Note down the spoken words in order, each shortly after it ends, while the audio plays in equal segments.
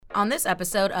On this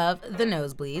episode of The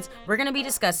Knowsbleeds, we're going to be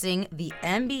discussing the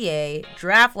NBA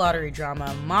draft lottery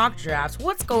drama, mock drafts,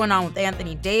 what's going on with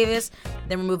Anthony Davis,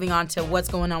 then we're moving on to what's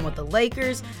going on with the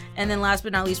Lakers, and then last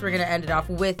but not least, we're going to end it off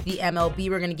with the MLB.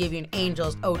 We're going to give you an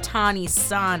Angels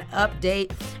Ohtani-san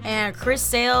update, and Chris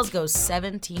Sales goes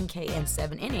 17K in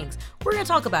 7 innings. We're going to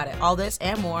talk about it, all this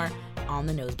and more on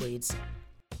The Knowsbleeds.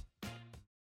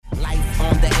 Life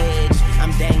on the edge,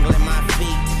 I'm dangling my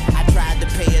feet. I tried to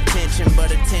pay attention,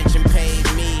 but attention paid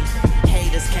me.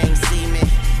 Haters can't see me.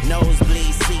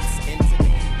 Nosebleed seats into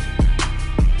me.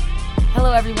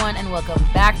 Hello, everyone, and welcome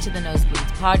back to the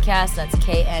Knowsbleeds podcast. That's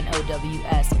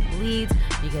K-N-O-W-S Bleeds,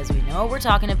 because we know what we're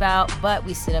talking about, but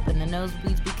we sit up in the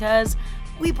nosebleeds because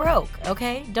we broke,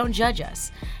 okay? Don't judge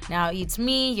us. Now, it's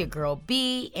me, your girl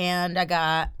B, and I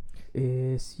got...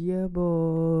 It's your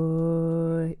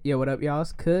boy. Yo, what up, y'all?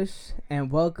 It's Kush,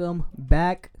 and welcome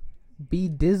back. Be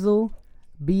Dizzle,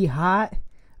 be hot,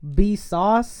 be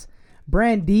sauce,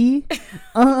 Brandy.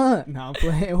 No, I'm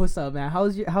playing. What's up, man?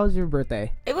 How's your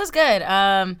birthday? It was good.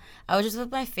 I was just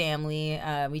with my family.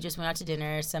 We just went out to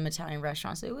dinner, some Italian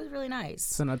restaurants. So it was really nice.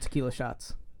 So no tequila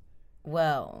shots.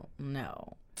 Well,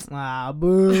 no. Ah,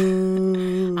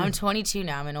 boo. I'm 22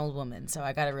 now. I'm an old woman, so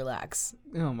I gotta relax.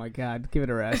 Oh my God, give it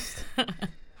a rest.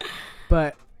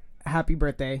 But happy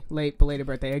birthday, belated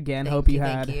birthday again. Hope you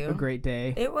had a great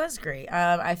day. It was great.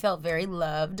 I felt very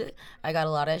loved. I got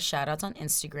a lot of shout outs on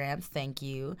Instagram. Thank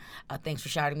you. Thanks for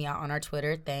shouting me out on our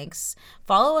Twitter. Thanks.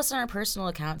 Follow us on our personal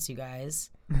accounts, you guys.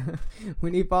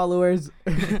 We need followers.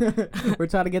 We're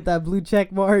trying to get that blue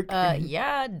check mark.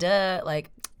 Yeah, duh. Like,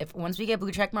 if once we get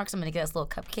blue check marks, I'm gonna get us little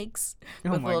cupcakes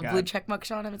with little blue check marks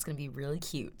on them. It's gonna be really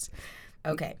cute.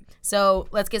 Okay, so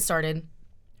let's get started.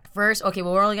 First,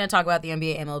 we're only gonna talk about the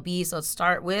NBA, MLB. So let's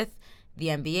start with the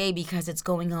NBA because it's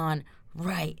going on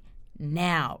right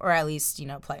now, or at least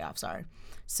playoffs are.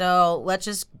 So let's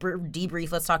just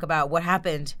debrief. Let's talk about what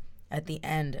happened at the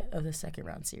end of the second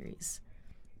round series.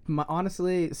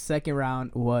 Honestly, second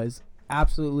round was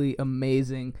absolutely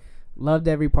amazing. Loved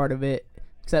every part of it,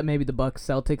 except maybe the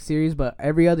Bucks-Celtics series, but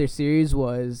every other series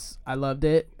I loved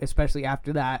it, especially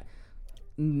after that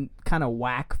kind of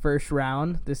whack first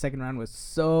round. The second round was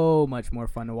so much more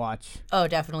fun to watch. Oh,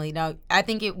 definitely. No, I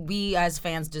think we as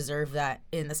fans deserve that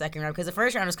in the second round, because the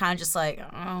first round was kind of just like,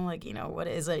 what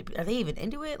is it? Are they even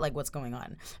into it? Like, what's going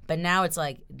on? But now it's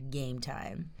like game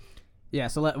time. Yeah,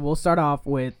 so we'll start off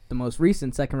with the most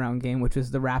recent second round game, which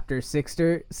was the Raptors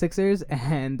Sixers,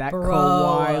 and that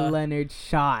Kawhi Leonard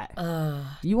shot.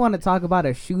 You want to talk about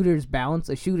a shooter's bounce,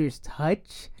 a shooter's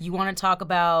touch? You want to talk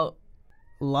about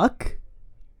luck?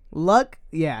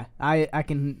 Yeah, I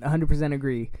can 100%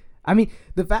 agree. I mean,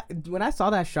 the fact when I saw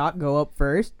that shot go up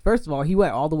first of all, he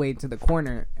went all the way to the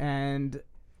corner, and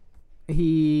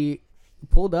he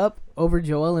pulled up over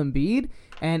Joel Embiid,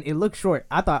 and it looked short.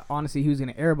 I thought, honestly, he was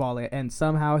going to airball it, and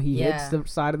somehow he hits the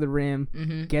side of the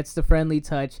rim, gets the friendly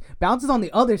touch, bounces on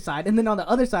the other side, and then on the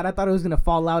other side, I thought it was going to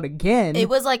fall out again. It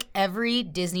was like every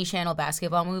Disney Channel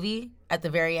basketball movie at the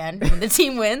very end when the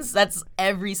team wins. That's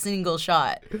every single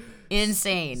shot.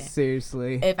 Insane.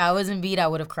 Seriously. If I was Embiid, I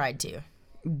would have cried too.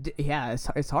 Yeah, it's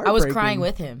heartbreaking. I was crying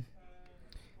with him.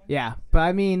 Yeah, but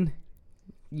I mean,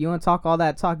 you want to talk all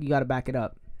that talk, you got to back it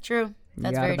up. True.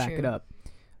 That's very true. You got to back it up.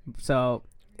 So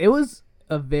it was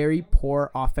a very poor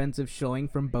offensive showing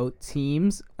from both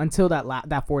teams until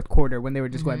that fourth quarter when they were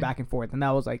just going back and forth, and that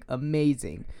was like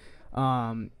amazing.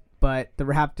 But the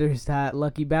Raptors, that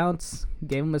lucky bounce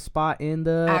gave them a spot in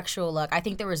the actual luck. I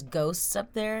think there was ghosts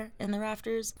up there in the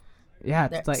rafters. Yeah,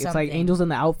 it's like angels in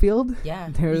the outfield. Yeah,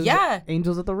 there's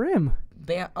angels at the rim.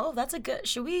 Oh, that's a good.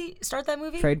 Should we start that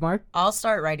movie? Trademark. I'll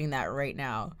start writing that right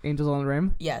now. Angels on the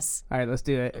rim. Yes. All right, let's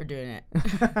do it. We're doing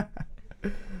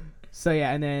it. So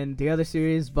yeah, and then the other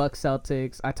series,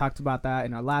 Bucks-Celtics. I talked about that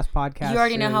in our last podcast. You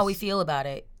already know how we feel about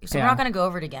it, so we're not gonna go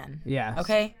over it again. Yeah.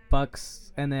 Okay.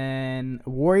 Bucks, and then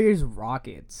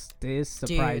Warriors-Rockets. This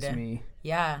surprised me.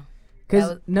 Yeah.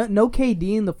 Because no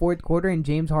KD in the fourth quarter, and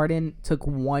James Harden took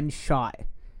one shot,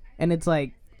 and it's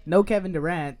like no Kevin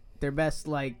Durant, their best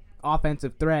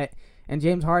offensive threat, and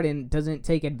James Harden doesn't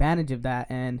take advantage of that,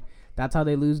 and that's how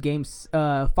they lose game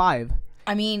 5.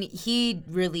 I mean, he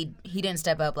didn't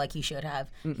step up like he should have.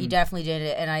 He definitely did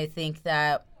it, and I think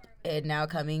that it now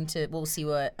coming to, we'll see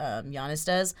what Giannis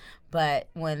does, but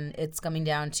when it's coming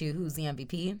down to who's the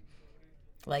MVP,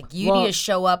 you need to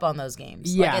show up on those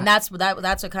games. Yeah. And that's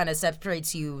what kind of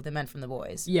separates the men from the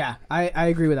boys. Yeah, I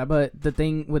agree with that, but the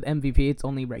thing with MVP, it's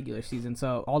only regular season,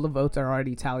 so all the votes are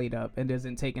already tallied up and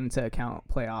doesn't take into account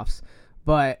playoffs.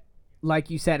 But like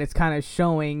you said, it's kind of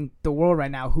showing the world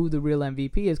right now who the real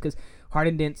MVP is, because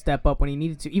Harden didn't step up when he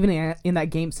needed to. Even in that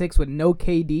game 6 with no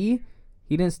KD,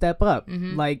 he didn't step up.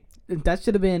 Like, that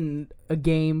should have been a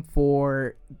game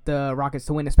for the Rockets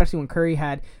to win, especially when Curry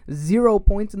had 0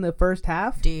 points in the first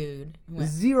half. Dude.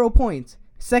 0 points.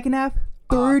 Second half,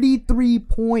 33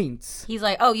 points. He's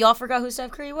like, oh, y'all forgot who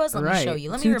Steph Curry was? Let me show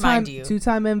you. Let me remind you.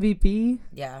 Two-time MVP.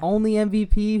 Yeah. Only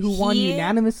MVP who won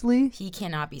unanimously. He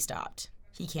cannot be stopped.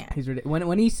 He can't. He's ridiculous.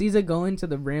 When he sees it going to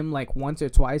the rim like once or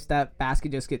twice, that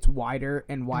basket just gets wider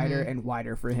and wider and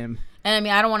wider for him. And I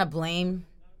mean, I don't want to blame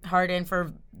Harden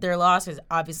for their loss because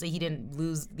obviously he didn't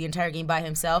lose the entire game by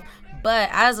himself. But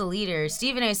as a leader,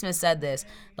 Stephen A. Smith said this,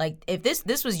 like, if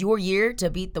this was your year to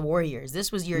beat the Warriors,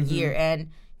 this was your year, and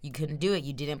you couldn't do it.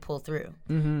 You didn't pull through.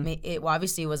 It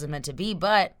obviously wasn't meant to be,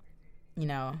 but, you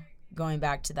know, going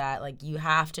back to that, like, you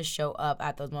have to show up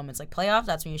at those moments. Like, playoffs,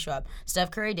 that's when you show up.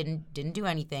 Steph Curry didn't do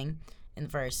anything in the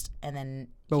first, and then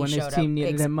but when his team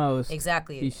needed him most,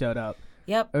 he showed up.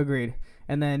 Yep. Agreed.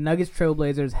 And then Nuggets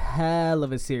Trailblazers, hell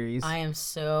of a series. I am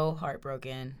so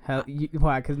heartbroken.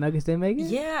 Why? Because Nuggets didn't make it?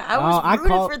 Yeah, I was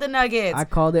rooting for the Nuggets. I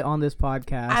called it on this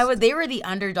podcast. They were the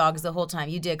underdogs the whole time.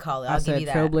 You did call it. I'll give you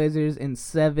that. Trailblazers in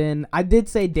 7. I did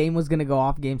say Dame was gonna go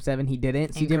off Game 7. He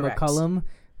didn't. CJ McCollum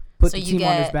put the team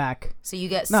on his back. So you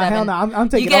get 7. No, hell no. I'm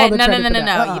taking all the credit for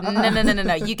that.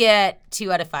 No. You get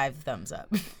 2 out of 5 thumbs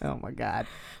up. Oh my God.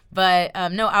 But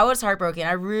no, I was heartbroken.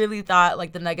 I really thought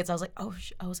like the Nuggets. I was like, oh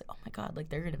my God, like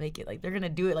they're gonna make it. Like they're gonna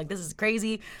do it. Like this is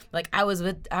crazy. Like I was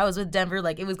with Denver.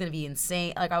 Like it was gonna be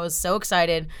insane. Like I was so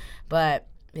excited, but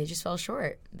they just fell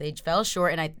short.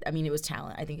 And I mean it was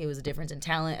talent. I think it was a difference in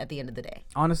talent at the end of the day.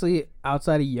 Honestly,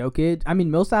 outside of Jokic, I mean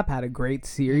Millsap had a great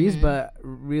series, but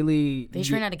really they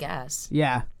ran out of gas.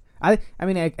 Yeah, I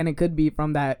mean, and it could be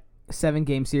from that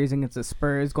 7-game series against the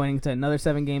Spurs going into another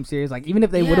 7-game series. Like even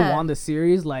if they would have won the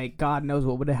series, like God knows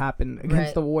what would have happened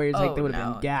against the Warriors. Like they would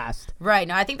have been gassed. Right.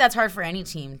 No, I think that's hard for any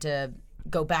team to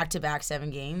go back-to-back 7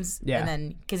 games. Yeah. And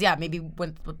then because maybe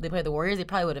when they play the Warriors, they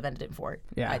probably would have ended it in 4.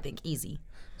 Yeah. I think easy.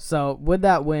 So with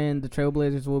that win, the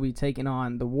Trailblazers will be taking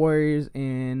on the Warriors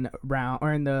in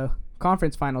the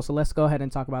conference finals. So let's go ahead and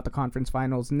talk about the conference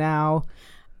finals now.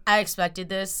 I expected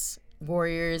this.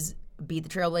 Warriors beat the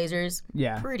Trailblazers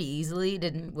pretty easily. It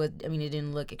didn't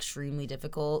look extremely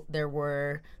difficult. There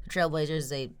were the Trailblazers,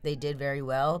 they did very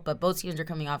well, but both teams are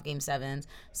coming off game 7s.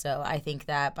 So I think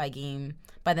that by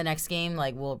the next game,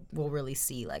 like we'll really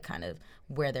see like kind of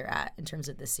where they're at in terms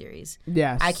of this series.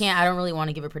 Yes. I don't really want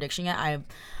to give a prediction yet.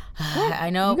 I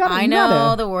know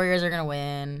the Warriors are gonna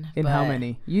win. In how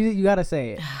many? You gotta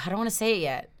say it. I don't want to say it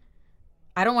yet.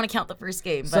 I don't want to count the first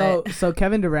game. So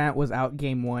Kevin Durant was out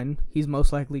game 1. He's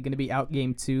most likely going to be out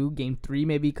game 2. Game 3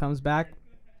 maybe comes back.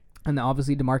 And then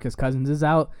obviously DeMarcus Cousins is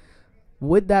out.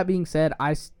 With that being said,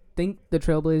 I think the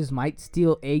Trailblazers might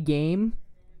steal a game.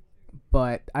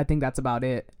 But I think that's about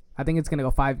it. I think it's going to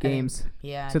go 5 games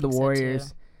to the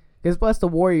Warriors. Because plus the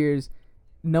Warriors,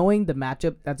 knowing the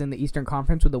matchup that's in the Eastern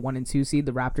Conference with the 1 and 2 seed,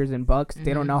 the Raptors and Bucks,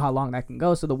 they don't know how long that can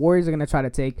go. So the Warriors are going to try to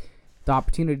take the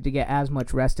opportunity to get as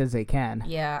much rest as they can.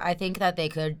 Yeah, I think that they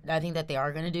could. I think that they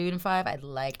are going to do it in 5. I'd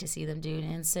like to see them do it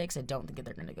in 6. I don't think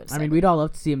they're going to go to 7. I mean, we'd all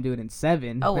love to see them do it in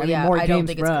 7. Oh, more I don't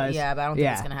think it's but I don't think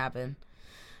it's going to happen.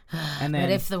 And then,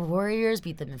 but if the Warriors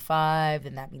beat them in 5,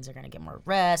 then that means they're going to get more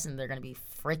rest, and they're going to be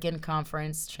freaking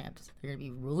conference champs. They're going to be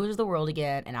rulers of the world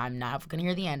again, and I'm not going to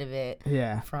hear the end of it.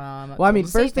 Yeah. From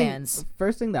first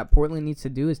thing that Portland needs to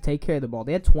do is take care of the ball.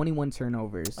 They had 21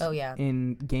 turnovers. Oh yeah.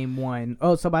 In game 1.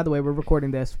 Oh, so by the way, we're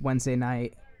recording this Wednesday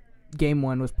night. Game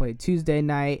 1 was played Tuesday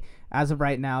night. As of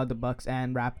right now, the Bucks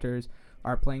and Raptors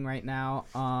are playing right now.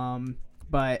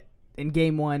 But in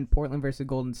game 1, Portland versus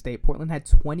Golden State, Portland had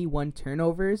 21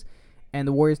 turnovers, and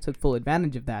the Warriors took full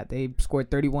advantage of that. They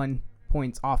scored 31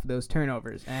 points off of those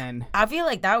turnovers, and I feel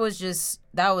like that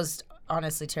was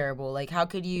honestly terrible. Like, how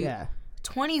could you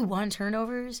 21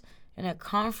 turnovers in a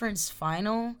conference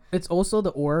final? It's also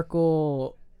the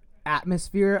Oracle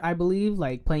atmosphere, I believe,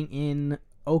 like playing in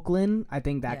Oakland. I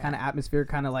think that kind of atmosphere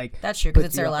kind of like that's true because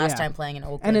it's their last time playing in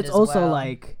Oakland, and it's also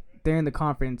like they're in the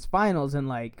conference finals, and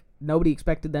like nobody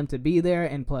expected them to be there,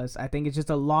 and plus I think it's just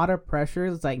a lot of pressure.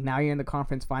 It's like now you're in the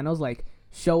conference finals, like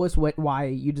show us why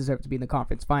you deserve to be in the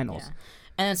conference finals. Yeah.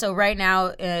 And so right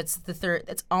now it's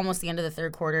almost the end of the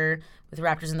third quarter with the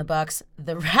Raptors and the Bucks.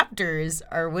 The Raptors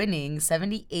are winning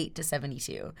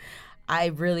 78-72. I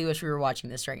really wish we were watching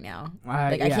this right now.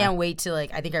 I can't wait to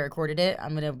I think I recorded it.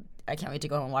 I can't wait to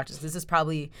go home and watch this. This is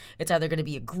probably it's either going to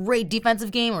be a great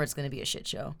defensive game or it's going to be a shit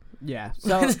show. Yeah.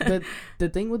 So the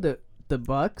thing with the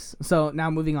Bucks. So now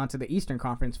moving on to the Eastern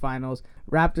Conference Finals,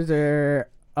 Raptors are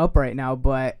up right now,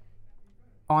 but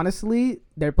honestly,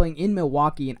 they're playing in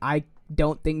Milwaukee, and I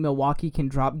don't think Milwaukee can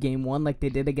drop game 1 like they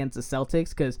did against the Celtics,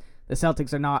 because the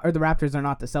Celtics are not, or the Raptors are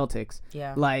not the Celtics.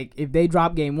 Yeah. Like, if they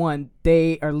drop game 1,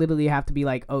 they are literally have to be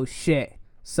like, oh shit.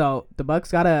 So the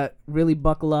Bucks gotta really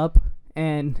buckle up,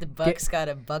 and the Bucks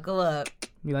gotta buckle up.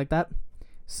 You like that?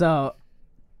 So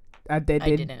I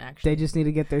didn't actually. They just need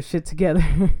to get their shit together.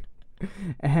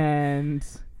 And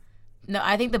no,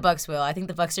 I think the Bucks will. I think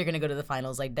the Bucks are gonna go to the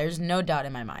finals. Like, there's no doubt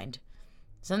in my mind.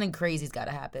 Something crazy's got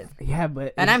to happen. Yeah,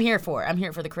 but and I'm here for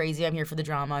the crazy. I'm here for the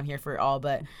drama. I'm here for it all.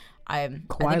 But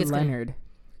Kawhi Leonard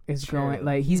is going,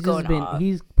 like, he's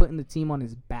putting the team on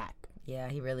his back. Yeah,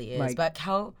 he really is. Like, but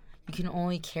how you can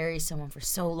only carry someone for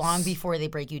so long before they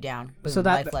break you down. Boom, so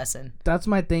life lesson. That's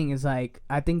my thing. Is like,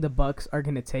 I think the Bucks are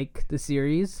gonna take the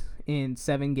series in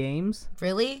 7 games.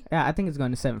 Really? Yeah, I think it's going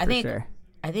to 7 for sure.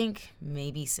 I think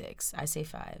maybe 6. I say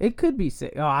 5. It could be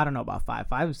 6. Oh, I don't know about 5.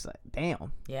 5 is like,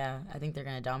 damn. Yeah, I think they're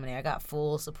gonna dominate. I got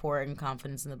full support and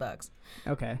confidence in the Bucks.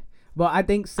 Okay, well, I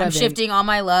think 7. I'm shifting all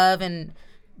my love and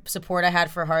support I had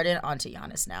for Harden onto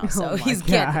Giannis now, so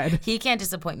he can't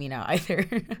disappoint me now either.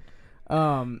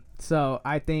 So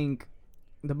I think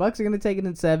the Bucks are gonna take it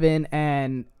in 7,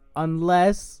 and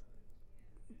unless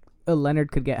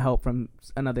Leonard could get help from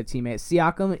another teammate,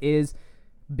 Siakam is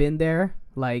been there,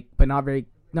 like, but not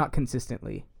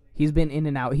consistently. He's been in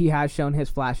and out. He has shown his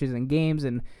flashes in games,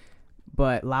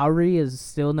 but Lowry is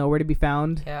still nowhere to be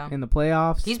found in the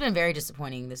playoffs. He's been very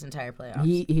disappointing this entire playoffs.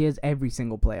 He is every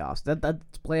single playoffs. That's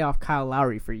playoff Kyle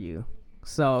Lowry for you.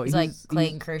 So he's like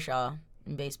Clayton Kershaw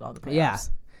in baseball. The playoffs. Yeah,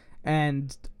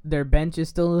 and their bench is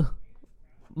still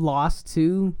lost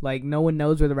too. Like, no one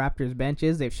knows where the Raptors bench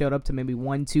is. They've showed up to maybe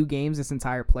 1-2 games this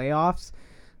entire playoffs.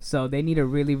 So they need to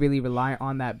really, really rely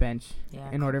on that bench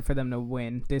in order for them to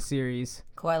win this series.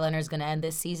 Kawhi Leonard's going to end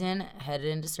this season headed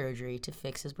into surgery to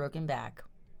fix his broken back.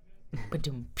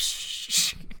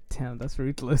 Damn, that's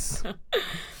ruthless.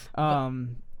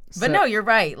 But no, you're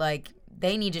right. Like,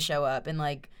 they need to show up. And,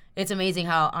 like, it's amazing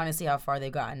how far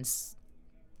they've gotten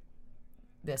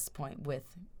this point with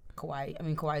Kawhi. I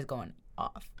mean, Kawhi's going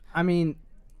off. I mean,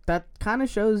 that kind of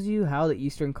shows you how the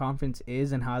Eastern Conference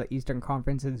is and how the Eastern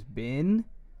Conference has been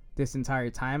this entire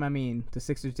time. I mean, the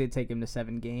Sixers did take him to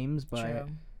 7 games, but True.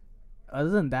 Other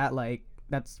than that, like,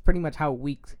 that's pretty much how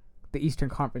weak the Eastern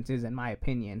Conference is, in my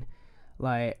opinion.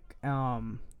 Like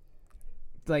the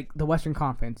Western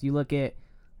Conference, you look at,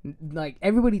 like,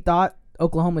 everybody thought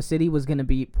Oklahoma City was going to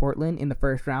beat Portland in the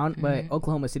first round, but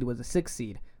Oklahoma City was a 6th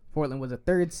seed. Portland was a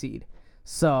 3rd seed.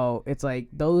 So it's like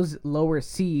those lower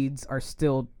seeds are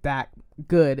still that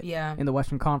good in the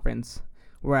Western Conference,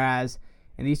 whereas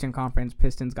in the Eastern Conference,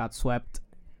 Pistons got swept.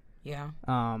 Yeah.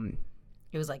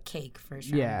 It was like cake first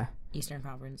round. Yeah. Eastern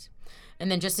Conference. And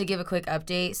then just to give a quick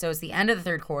update, so it's the end of the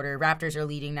 3rd quarter. Raptors are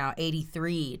leading now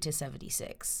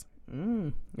 83-76.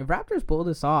 If Raptors pull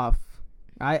this off,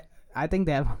 I think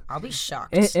they have. I'll be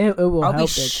shocked. It will I'll help.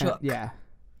 Be shook. Yeah.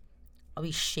 I'll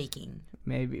be shaking.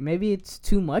 Maybe it's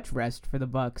too much rest for the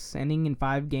Bucks, ending in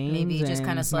 5 games. Maybe just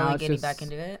kind of slowly getting back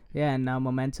into it. Yeah, and now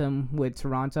momentum with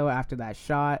Toronto after that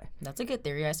shot. That's a good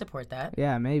theory. I support that.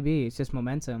 Yeah, maybe it's just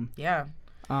momentum. Yeah.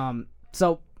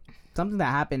 So something that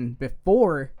happened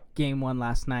before Game 1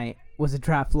 last night was a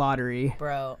draft lottery.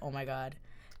 Bro, oh my God.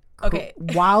 Okay.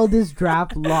 Wildest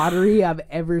draft lottery I've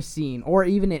ever seen, or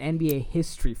even in NBA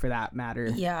history for that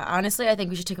matter. Yeah, honestly, I think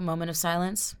we should take a moment of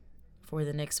silence for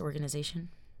the Knicks organization.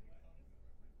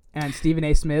 And Stephen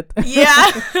A. Smith.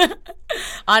 Yeah.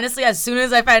 Honestly, as soon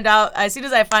as I find out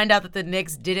that the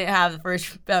Knicks didn't have the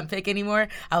first pick anymore,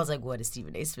 I was like, what does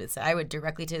Stephen A. Smith say? I went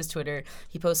directly to his Twitter.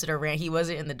 He posted a rant. He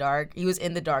wasn't in the dark. He was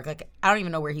in the dark. Like, I don't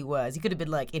even know where he was. He could have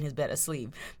been, like, in his bed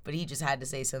asleep. But he just had to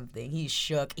say something. He's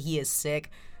shook. He is sick.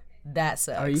 That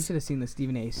sucks. Oh, you should have seen the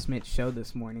Stephen A. Smith show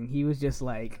this morning. He was just,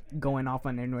 like, going off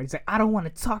on everyone. He's like, I don't want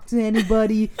to talk to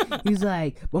anybody. He's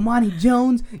like, Bomani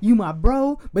Jones, you my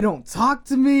bro, but don't talk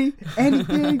to me.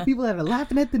 Anything. People that are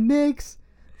laughing at the Knicks.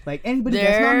 Like, anybody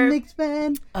that's not a Knicks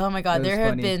fan. Oh, my God. There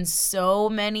have been so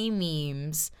many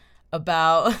memes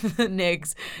about the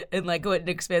Knicks and, like, what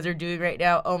Knicks fans are doing right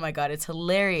now. Oh, my God. It's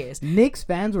hilarious. Knicks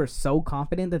fans were so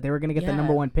confident that they were going to get the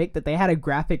number 1 pick that they had a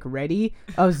graphic ready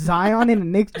of Zion in a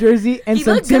Knicks jersey and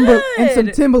some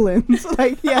Timberlands.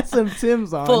 Like, he had some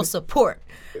Timbs on. Full support.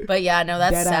 But, yeah, no,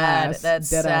 that's sad. That's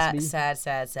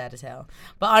sad as hell.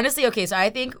 But, honestly, okay, so I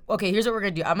think, here's what we're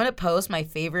going to do. I'm going to post my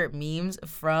favorite memes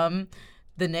from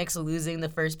the Knicks losing the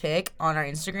first pick on our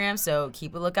Instagram, so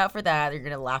keep a lookout for that. You're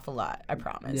gonna laugh a lot, I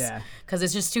promise. Yeah, because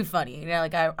it's just too funny. You know,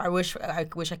 like I wish I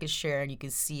could share and you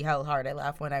could see how hard I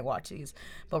laugh when I watch these,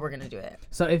 but we're gonna do it.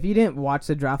 So if you didn't watch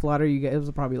the draft lottery, it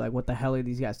was probably like, what the hell are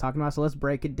these guys talking about? So let's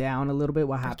break it down a little bit.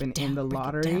 What happened in the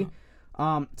lottery?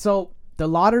 So the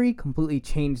lottery completely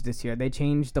changed this year. They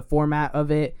changed the format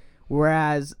of it.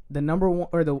 Whereas the number one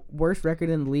or the worst record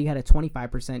in the league had a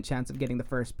 25% chance of getting the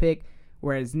first pick.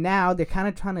 Whereas now they're kind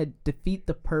of trying to defeat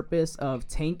the purpose of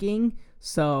tanking.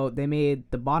 So they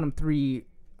made the bottom three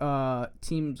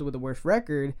teams with the worst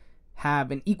record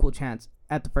have an equal chance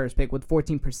at the first pick with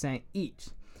 14% each.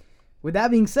 With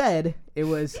that being said, it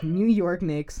was New York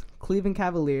Knicks, Cleveland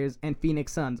Cavaliers, and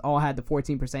Phoenix Suns all had the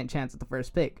 14% chance at the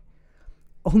first pick.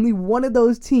 Only one of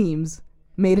those teams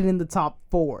made it in the top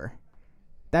 4.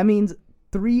 That means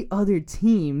 3 other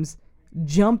teams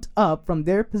jumped up from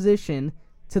their position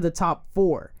to the top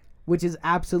 4, which is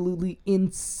absolutely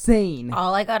insane.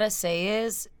 All I gotta say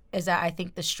is that I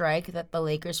think the strike that the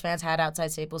Lakers fans had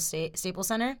outside Staples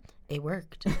Center, it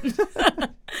worked.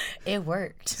 It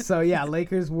worked. So yeah,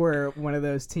 Lakers were one of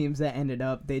those teams that ended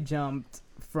up. They jumped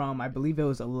from, I believe it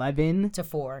was 11 to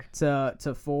 4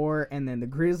 to 4, and then the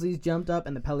Grizzlies jumped up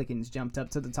and the Pelicans jumped up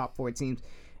to the top 4 teams,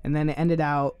 and then it ended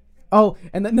out. Oh,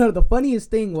 and the funniest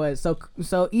thing was,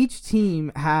 so each team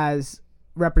has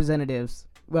representatives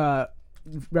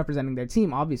representing their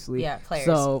team, obviously. Yeah, players.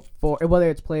 So for whether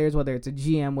it's players, whether it's a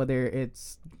GM, whether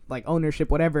it's like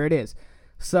ownership, whatever it is.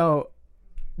 So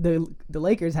the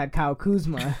Lakers had Kyle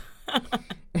Kuzma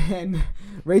and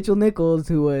Rachel Nichols,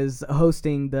 who was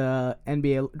hosting the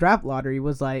NBA draft lottery,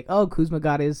 was like, "Oh, Kuzma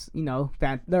got his,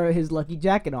 his lucky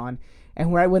jacket on."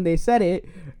 And right when they said it,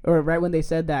 or right when they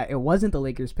said that it wasn't the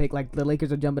Lakers pick, like the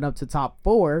Lakers are jumping up to top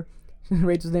 4,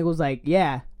 Rachel Nichols was like,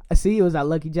 "Yeah, I see it was that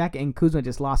lucky jacket," and Kuzma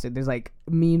just lost it. There's like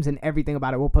memes and everything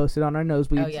about it. We'll post it on our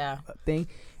Knowsbleeds thing.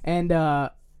 And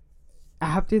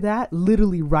after that,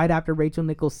 literally right after Rachel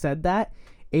Nichols said that,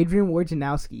 Adrian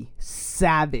Wojnarowski,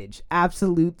 savage,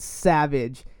 absolute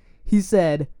savage. He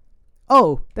said,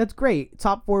 "Oh, that's great.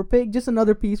 Top 4 pick, just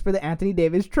another piece for the Anthony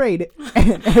Davis trade."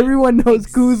 And everyone knows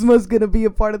Kuzma's going to be a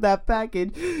part of that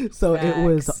package. So Facts. It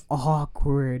was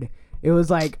awkward. It was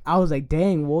like, I was like,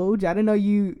 dang, Woj, I didn't know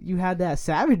you had that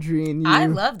savagery in you. I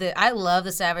loved it. I love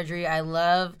the savagery. I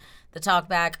love the talk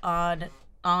back on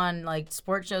like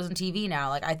sports shows and TV now.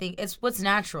 Like, I think it's what's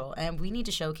natural and we need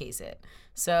to showcase it.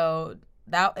 So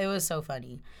it was so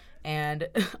funny. And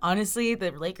honestly,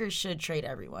 the Lakers should trade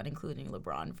everyone, including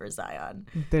LeBron, for Zion.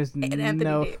 There's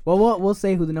no. Well, we'll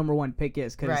say who the number 1 pick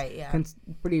is, because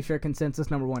pretty sure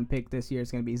consensus number 1 pick this year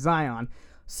is going to be Zion.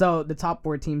 So the top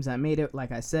 4 teams that made it,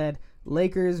 like I said,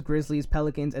 Lakers, Grizzlies,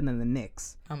 Pelicans, and then the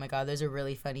Knicks. Oh my God, there's a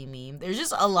really funny meme. There's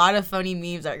just a lot of funny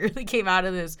memes that really came out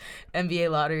of this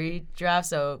NBA lottery draft.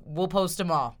 So we'll post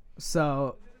them all.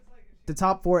 So the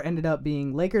top 4 ended up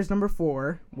being Lakers number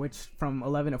 4, which from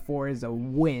 11 to 4 is a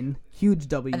win. Huge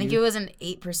W. I think it was an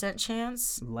 8%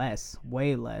 chance. Less.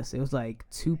 Way less. It was like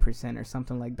 2% or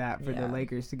something like that for the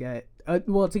Lakers to get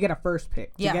to get a first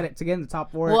pick. To get in the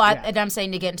top 4. Well, I'm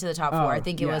saying to get into the top 4. I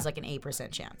think it was like an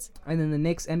 8% chance. And then the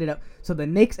Knicks ended up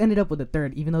with a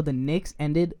 3rd, even though the Knicks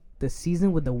ended the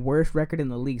season with the worst record in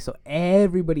the league. So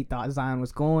everybody thought Zion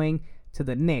was going to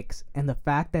the Knicks. And the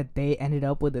fact that they ended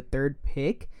up with a 3rd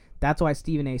pick, that's why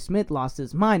Stephen A. Smith lost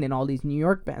his mind, and all these New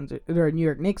York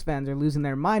Knicks fans are losing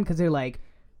their mind because they're like,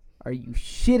 "Are you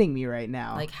shitting me right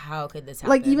now? Like, how could this happen?"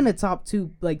 Like, even a top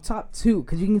two,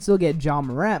 because you can still get Ja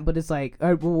Morant, but it's like,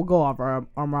 we'll go off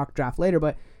our mock draft later,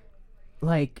 but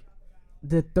like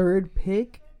the 3rd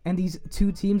pick and these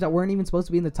 2 teams that weren't even supposed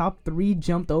to be in the top 3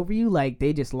 jumped over you, like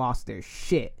they just lost their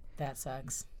shit. That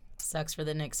sucks. Sucks for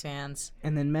the Knicks fans.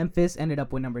 And then Memphis ended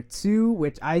up with number 2,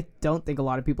 which I don't think a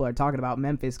lot of people are talking about,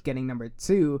 Memphis getting number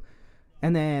 2.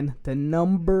 And then the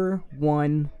number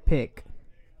 1 pick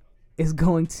is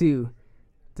going to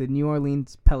the New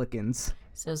Orleans Pelicans.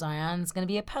 So Zion's going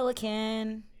to be a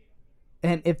Pelican.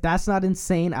 And if that's not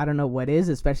insane, I don't know what is,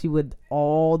 especially with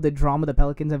all the drama the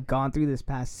Pelicans have gone through this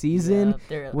past season,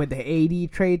 with the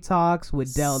AD trade talks,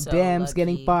 with Dell Demps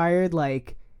getting fired.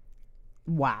 Like,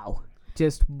 wow.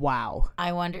 Just wow.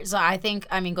 I wonder. So I think,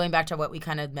 going back to what we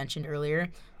kind of mentioned earlier.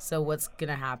 So what's going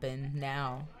to happen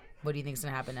now? What do you think is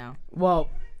going to happen now? Well,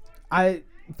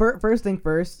 first thing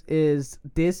first is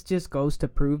this just goes to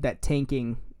prove that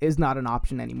tanking is not an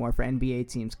option anymore for NBA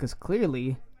teams, because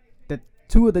clearly the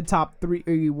 2 of the top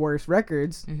 3 worst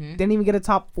records didn't even get a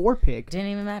top 4 pick. Didn't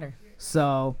even matter.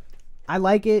 So I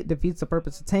like it. Defeats the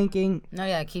purpose of tanking. No,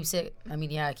 yeah, it keeps it.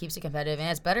 It keeps it competitive, and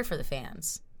it's better for the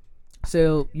fans.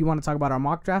 So you want to talk about our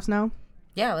mock drafts now?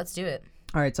 Yeah, let's do it.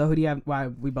 All right. So who do you have? Why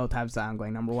we both have Zion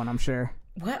going number 1, I'm sure.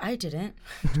 What? I didn't.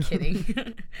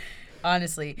 Kidding.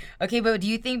 Honestly. Okay, but do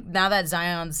you think now that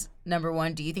Zion's number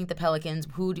 1, do you think the Pelicans,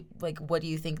 what do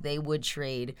you think they would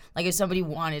trade? Like if somebody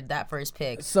wanted that first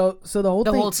pick? So the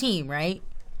whole team, right?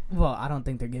 Well, I don't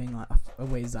think they're giving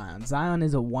away Zion. Zion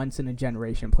is a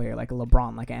once-in-a-generation player, like a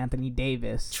LeBron, like Anthony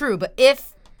Davis. True, but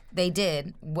if they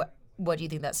did, what do you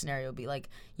think that scenario would be? Like,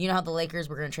 you know how the Lakers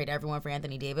were going to trade everyone for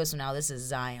Anthony Davis, so now this is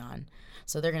Zion.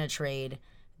 So they're going to trade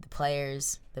the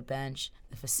players, the bench,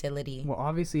 the facility. Well,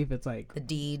 obviously, if it's like... the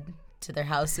deed to their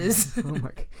houses. Oh,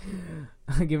 my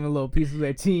God. Give them a little piece of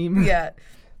their team. Yeah.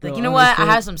 Like, you know what? I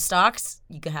have some stocks.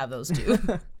 You can have those, too.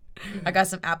 I got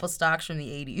some Apple stocks from the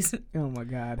 80s. Oh my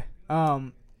God.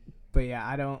 But yeah,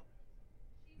 I don't.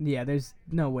 Yeah, there's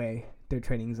no way they're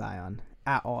trading Zion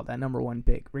at all. That number 1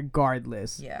 pick,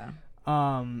 regardless. Yeah.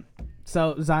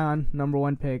 So Zion, number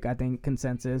 1 pick, I think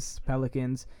consensus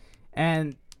Pelicans,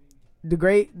 and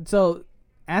so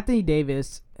Anthony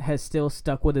Davis has still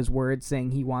stuck with his word,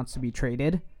 saying he wants to be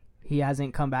traded. He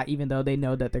hasn't come back, even though they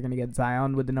know that they're gonna get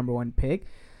Zion with the number 1 pick.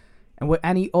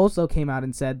 And he also came out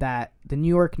and said that the New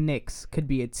York Knicks could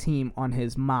be a team on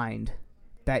his mind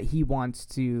that he wants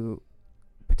to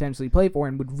potentially play for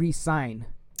and would re-sign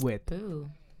with.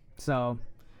 Ooh. So,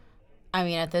 I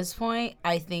mean, at this point,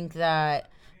 I think the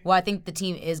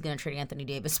team is going to trade Anthony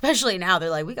Davis, especially now. They're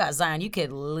like, we got Zion. You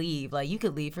could leave. Like, you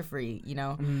could leave for free, you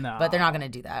know? No. But they're not going to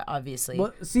do that, obviously.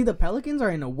 Well, see, the Pelicans are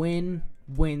in a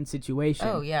win-win situation.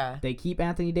 Oh, yeah. They keep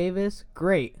Anthony Davis.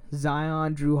 Great.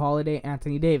 Zion, Drew Holiday,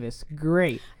 Anthony Davis.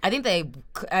 Great. I think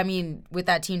with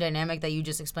that team dynamic that you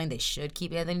just explained, they should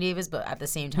keep Anthony Davis, but at the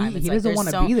same time, he doesn't want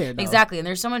to be there, though. Exactly, and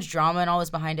there's so much drama and all this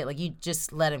behind it. Like, you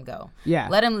just let him go. Yeah.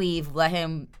 Let him leave. Let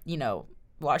him,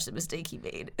 watch the mistake he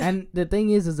made. And the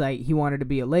thing is like, he wanted to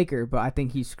be a Laker, but I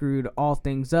think he screwed all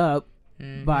things up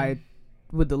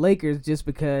with the Lakers, just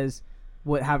because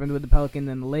what happened with the Pelicans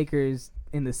and the Lakers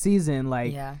in the season,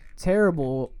 like,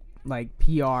 terrible, like,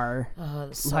 PR. Oh,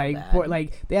 so like,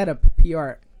 bad. They had a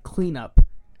PR cleanup,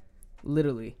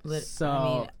 literally.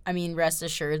 So I mean, rest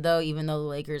assured, though, even though the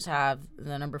Lakers have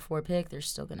the number 4 pick, they're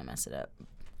still gonna mess it up.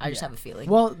 I just have a feeling.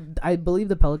 Well, I believe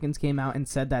the Pelicans came out and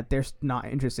said that they're not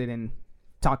interested in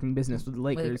talking business with the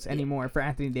Lakers anymore for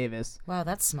Anthony Davis. Wow,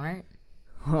 that's smart.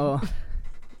 Oh,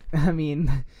 I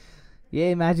mean,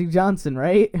 yay, Magic Johnson,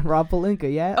 right? Rob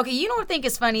Pelinka, yeah. Okay, you know what I think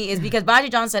is funny is because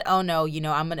Magic Johnson said, "Oh no,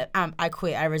 I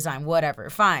quit, I resign,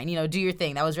 whatever, fine, do your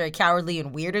thing." That was very cowardly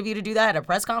and weird of you to do that at a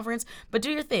press conference, but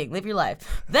do your thing, live your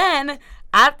life. Then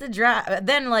at the draft,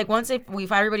 once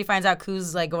everybody finds out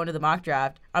Kuz like going to the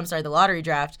the lottery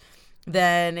draft,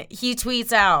 then he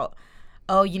tweets out,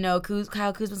 "Oh,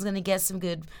 Kyle Kuzma's gonna get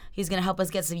he's gonna help us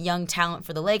get some young talent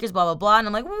for the Lakers, blah blah blah." And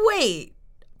I'm like, wait,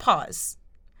 pause.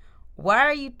 Why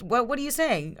are you? What are you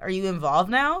saying? Are you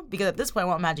involved now? Because at this point, I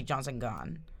want Magic Johnson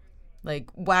gone. Like,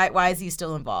 why is he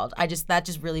still involved? That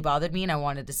just really bothered me, and I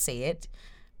wanted to say it,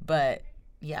 but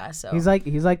yeah. So he's like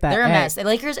that. They're a mess. The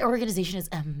Lakers organization is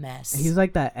a mess. He's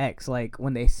like that ex. Like,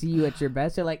 when they see you at your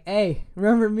best, they're like, "Hey,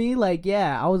 remember me? Like,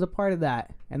 yeah, I was a part of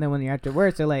that." And then when you're at your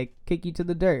worst, they're like, kick you to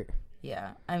the dirt.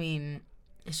 Yeah, I mean,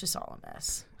 it's just all a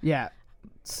mess. Yeah.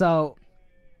 So,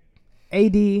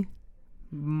 AD,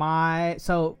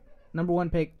 number 1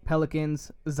 pick,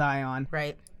 Pelicans, Zion.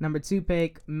 Right. Number 2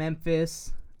 pick,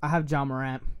 Memphis. I have Ja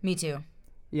Morant. Me too.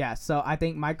 Yeah, so I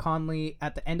think Mike Conley,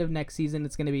 at the end of next season,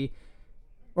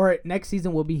 next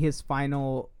season will be his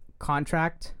final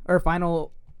contract, or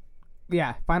final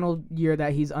year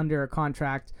that he's under a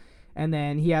contract. And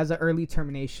then he has an early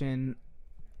termination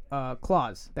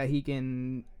clause that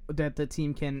the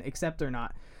team can accept or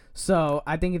not. So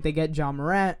I think if they get Ja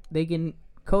Morant, they can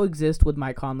coexist with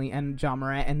Mike Conley and Ja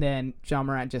Morant, and then Ja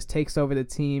Morant just takes over the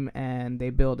team and they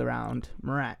build around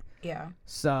Morant. Yeah.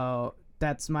 So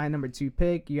that's my number 2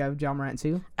 pick. You have Ja Morant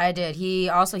too? I did. He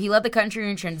led the country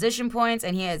in transition points,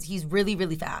 and he's really,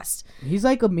 really fast. He's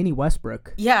like a mini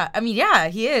Westbrook. Yeah, I mean, yeah,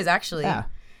 he is actually. Yeah.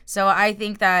 So I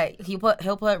think that he'll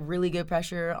put really good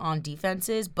pressure on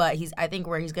defenses, but I think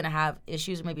where he's gonna have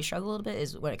issues and maybe struggle a little bit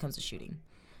is when it comes to shooting.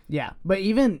 Yeah, but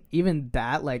even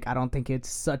that, like, I don't think it's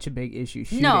such a big issue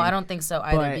shooting. No, I don't think so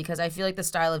either, because I feel like the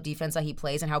style of defense that he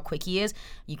plays and how quick he is,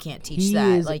 you can't teach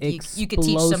that. Like, you could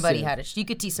teach somebody how to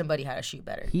shoot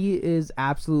better. He is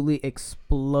absolutely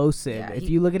explosive. Yeah, if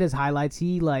you look at his highlights,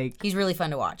 he's really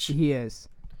fun to watch. He is.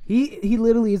 He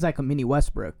literally is like a mini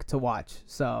Westbrook to watch.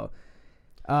 So,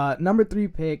 number 3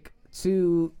 pick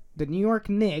to the New York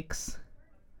Knicks.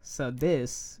 So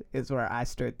this is where I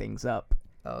stir things up.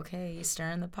 Okay, you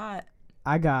stirring the pot.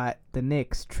 I got the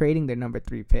Knicks trading their number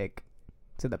 3 pick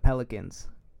to the Pelicans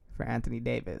for Anthony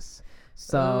Davis.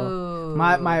 So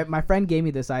my friend gave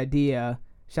me this idea.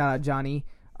 Shout out Johnny.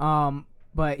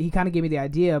 But he kind of gave me the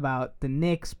idea about the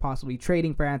Knicks possibly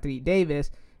trading for Anthony Davis,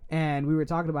 and we were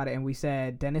talking about it, and we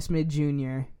said Dennis Smith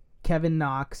Jr., Kevin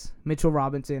Knox, Mitchell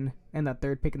Robinson, and the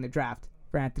 3rd pick in the draft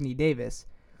for Anthony Davis.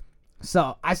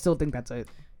 So I still think that's a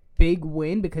big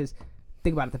win because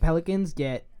think about it. The Pelicans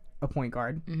get a point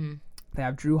guard. Mm-hmm. They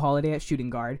have Drew Holiday at shooting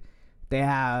guard. They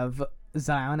have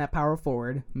Zion at power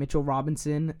forward. Mitchell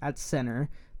Robinson at center.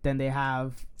 Then they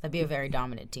have... That'd be a very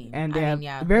dominant team. And they have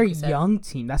a very young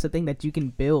team. That's the thing that you can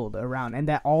build around. And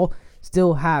that all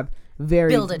still have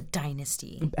build a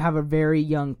dynasty. Have a very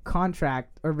young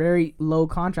contract or very low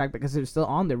contract because they're still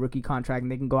on their rookie contract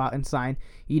and they can go out and sign,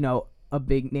 a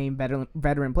big name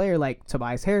veteran player like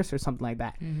Tobias Harris or something like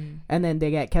that. Mm-hmm. And then they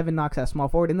get Kevin Knox at small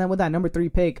forward. And then with that number 3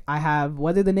 pick, I have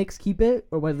whether the Knicks keep it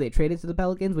or whether they trade it to the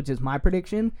Pelicans, which is my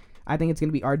prediction. I think it's going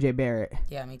to be RJ Barrett.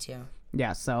 Yeah, me too.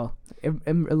 Yeah, so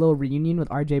a little reunion with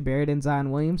RJ Barrett and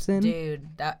Zion Williamson. Dude,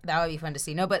 that would be fun to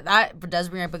see. No, but that does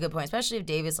bring up a good point, especially if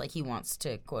Davis, he wants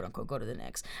to, quote-unquote, go to the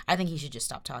Knicks. I think he should just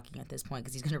stop talking at this point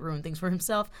because he's going to ruin things for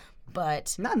himself,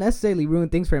 but... Not necessarily ruin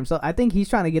things for himself. I think he's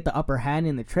trying to get the upper hand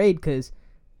in the trade because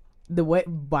the way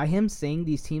by him saying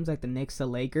these teams like the Knicks, the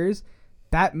Lakers,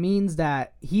 that means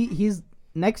that he's...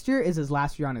 Next year is his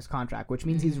last year on his contract, which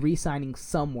means he's re-signing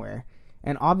somewhere.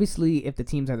 And obviously, if the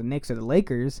teams are the Knicks or the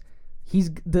Lakers...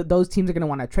 those teams are going to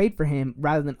want to trade for him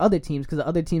rather than other teams because the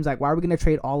other teams why are we going to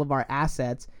trade all of our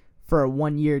assets for a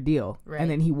 1-year deal? Right. And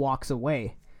then he walks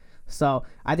away. So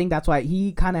I think that's why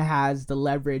he kind of has the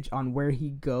leverage on where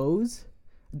he goes.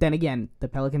 Then again, the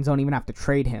Pelicans don't even have to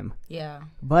trade him. Yeah.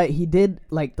 But he did,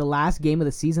 the last game of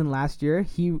the season last year,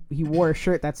 he wore a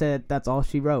shirt that said, "That's all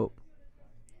she wrote."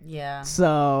 Yeah.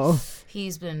 So.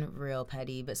 He's been real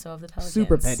petty, but so have the Pelicans.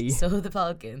 Super petty. So have the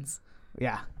Pelicans.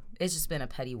 Yeah. It's just been a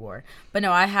petty war. But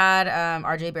no, I had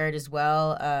RJ Barrett as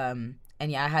well. And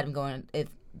yeah, I had him going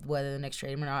whether the Knicks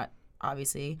trade him or not,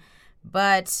 obviously.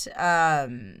 But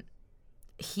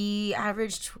he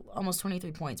averaged almost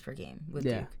 23 points per game with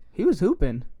Duke. He was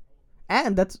hooping.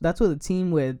 And that's with a team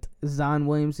with Zion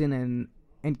Williamson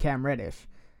and Cam Reddish.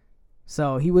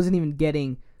 So he wasn't even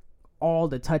getting all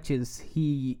the touches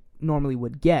he normally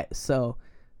would get. So...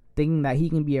 thinking that he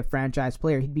can be a franchise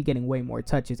player, he'd be getting way more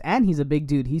touches. And he's a big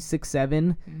dude. He's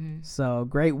 6'7", so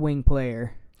great wing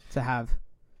player to have.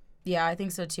 Yeah, I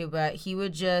think so too. But he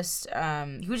would just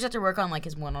have to work on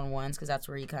his one-on-ones because that's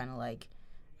where he kind of I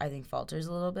think falters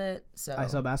a little bit. So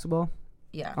ISO basketball.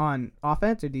 Yeah. On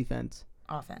offense or defense?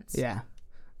 Offense. Yeah.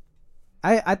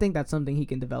 I think that's something he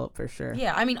can develop for sure.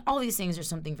 Yeah, I mean, all these things are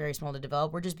something very small to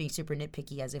develop. We're just being super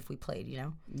nitpicky as if we played,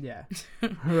 Yeah.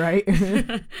 Right.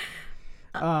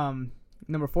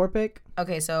 Number 4 pick.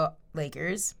 Okay, so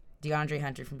Lakers, DeAndre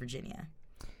Hunter from Virginia.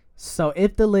 So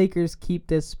if the Lakers keep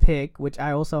this pick, which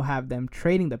I also have them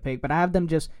trading the pick, but I have them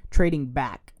just trading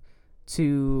back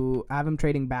to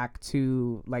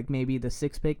maybe the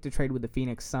 6th pick to trade with the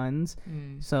Phoenix Suns.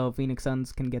 So Phoenix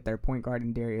Suns can get their point guard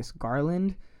in Darius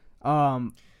Garland.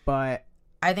 But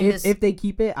I think if they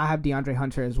keep it, I have DeAndre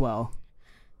Hunter as well.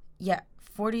 Yeah,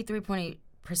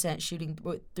 43.8% shooting,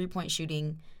 3-point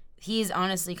shooting. He's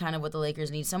honestly kind of what the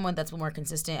Lakers need. Someone that's more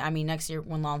consistent. I mean, next year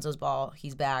when Lonzo's ball,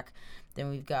 he's back.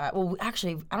 Then we've got... Well,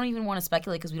 actually, I don't even want to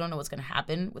speculate because we don't know what's going to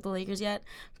happen with the Lakers yet.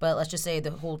 But let's just say the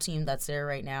whole team that's there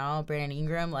right now, Brandon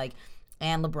Ingram,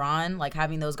 and LeBron,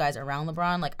 having those guys around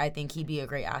LeBron, I think he'd be a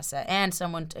great asset. And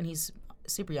he's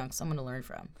super young, someone to learn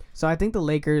from. So I think the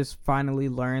Lakers finally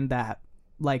learned that,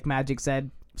 like Magic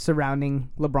said, surrounding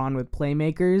LeBron with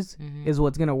playmakers is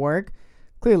what's going to work.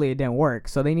 Clearly, it didn't work,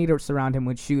 so they need to surround him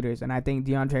with shooters, and I think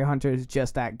DeAndre Hunter is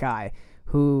just that guy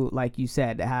who, like you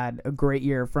said, had a great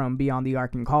year from beyond the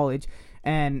arc in college,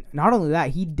 and not only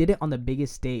that, he did it on the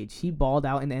biggest stage. He balled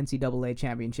out in the NCAA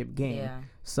championship game. Yeah.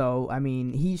 So, I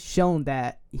mean, he's shown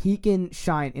that he can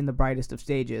shine in the brightest of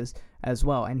stages as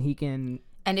well, and he can...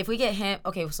 And if we get him,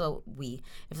 if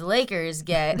the Lakers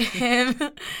get him,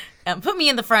 and put me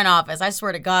in the front office, I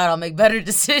swear to God, I'll make better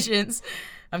decisions.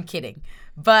 I'm kidding.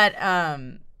 But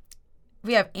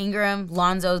we have Ingram,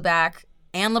 Lonzo's back,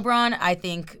 and LeBron. I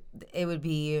think it would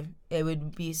be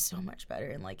so much better,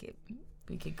 and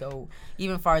we could go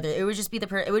even farther. It would just be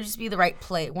the right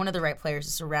play, one of the right players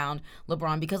to surround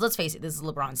LeBron, because let's face it, this is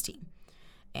LeBron's team,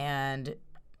 and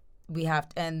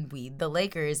the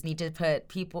Lakers need to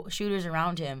put shooters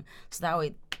around him so that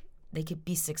way they could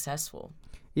be successful.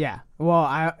 Yeah,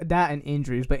 well, that and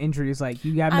injuries, but injuries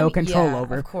you have no control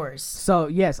over. Of course. So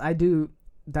yes, I do.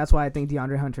 That's why I think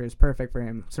DeAndre Hunter is perfect for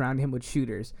him. Surround him with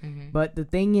shooters. But the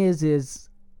thing is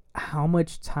how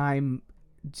much time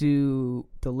do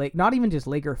not even just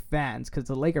Laker fans, because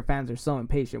the Laker fans are so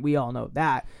impatient. We all know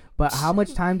that. But how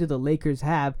much time do the Lakers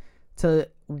have to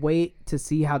wait to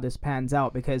see how this pans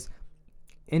out? Because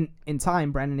in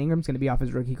time, Brandon Ingram's going to be off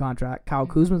his rookie contract. Kyle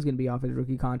Kuzma's going to be off his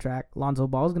rookie contract. Lonzo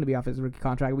Ball's going to be off his rookie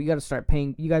contract. You guys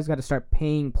got to start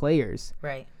paying players.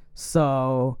 Right.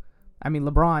 So I mean,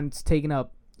 LeBron's taking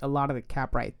up a lot of the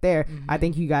cap right there. I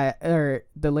think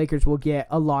the Lakers will get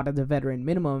a lot of the veteran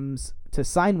minimums to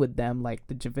sign with them, like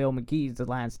the JaVale McGee's, the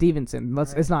Lance Stevenson.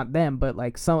 It's not them, but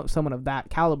like someone of that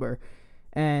caliber.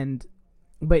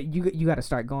 But you got to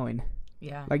start going.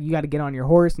 Yeah. Like, you got to get on your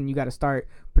horse and you got to start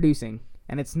producing.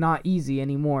 And it's not easy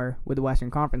anymore with the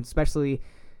Western Conference, especially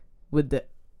with the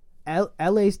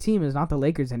LA's team is not the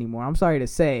Lakers anymore. I'm sorry to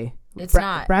say. It's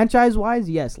not. Franchise-wise,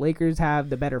 yes, Lakers have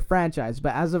the better franchise.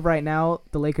 But as of right now,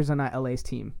 the Lakers are not LA's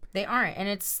team. They aren't. And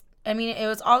it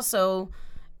was also...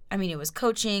 it was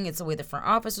coaching. It's the way the front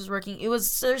office was working.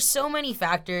 There's so many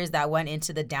factors that went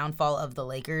into the downfall of the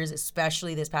Lakers,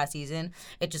 especially this past season.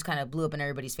 It just kind of blew up in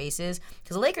everybody's faces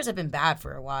because the Lakers have been bad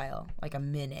for a while, like a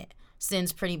minute,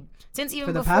 since before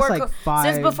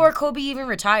Kobe even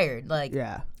retired. Like,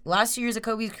 last 2 years of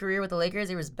Kobe's career with the Lakers,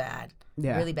 it was bad.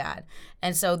 Yeah. Really bad.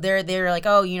 And so they're like,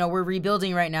 oh, we're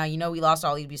rebuilding right now. We lost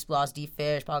all these. We lost D.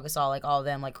 Fish, Paul Gasol, like all of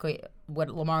them, like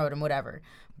Lamar Odom, whatever.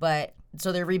 But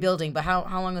so they're rebuilding. But how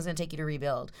long is it going to take you to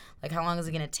rebuild? Like, how long is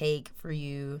it going to take for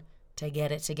you to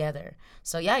get it together?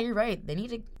 So yeah, you're right. They need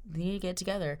to get it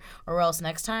together, or else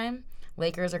next time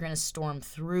Lakers are going to storm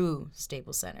through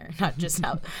Staples Center, not just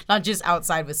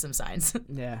outside with some signs.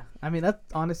 Yeah,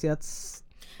 that's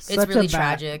it's really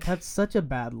tragic. That's such a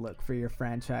bad look for your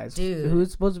franchise, dude.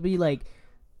 Who's supposed to be like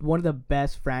one of the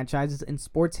best franchises in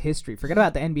sports history. Forget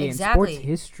about the NBA. Exactly. In sports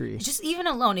history. Just even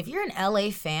alone, if you're an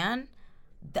LA fan,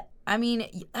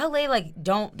 LA, like,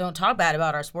 don't talk bad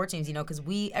about our sports teams, because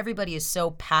everybody is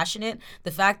so passionate.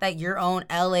 The fact that your own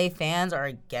LA fans are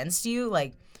against you,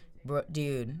 like, bro,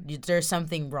 dude, there's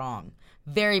something wrong.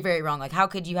 Very, very wrong. Like, how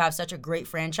could you have such a great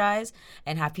franchise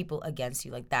and have people against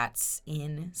you? Like, that's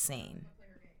insane.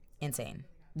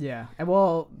 Yeah. And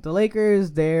well, the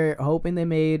Lakers, they're hoping they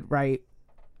made front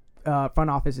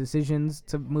office decisions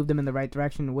to move them in the right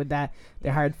direction. With that, they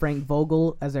hired Frank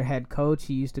Vogel as their head coach.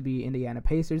 He used to be Indiana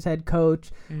Pacers head coach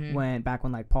when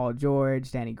like Paul George,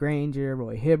 Danny Granger,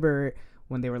 Roy Hibbert,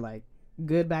 when they were like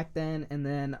good back then. And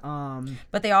then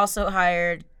but they also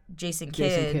hired Jason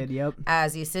Kidd yep,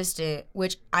 as the assistant,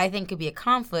 which I think could be a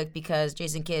conflict because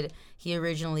Jason Kidd, he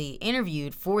originally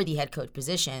interviewed for the head coach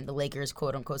position. The Lakers,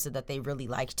 quote unquote, said that they really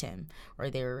liked him, or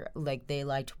they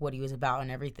liked what he was about and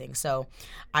everything. So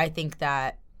I think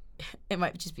that it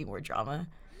might just be more drama,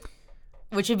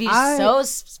 which would be so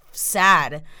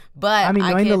sad. But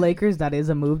knowing the Lakers, that is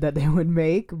a move that they would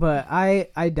make, but I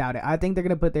doubt it. I think they're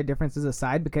gonna put their differences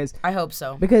aside because I hope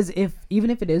so. Because even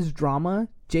if it is drama,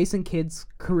 Jason Kidd's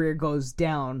career goes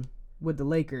down with the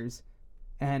Lakers,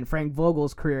 and Frank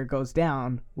Vogel's career goes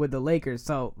down with the Lakers.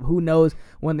 So who knows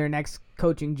when their next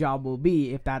coaching job will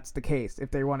be if that's the case.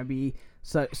 If they want to be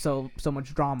so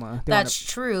much drama. That's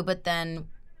true, but then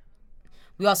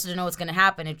we also don't know what's going to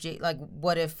happen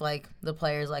what if the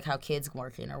players like how Kidd's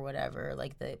working or whatever,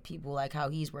 like the people like how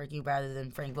he's working rather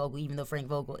than Frank Vogel, even though Frank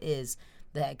Vogel is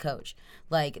the head coach.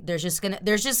 Like there's just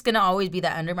gonna always be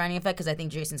that undermining effect because I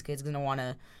think Jason Kidd's gonna want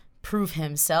to prove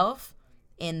himself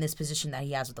in this position that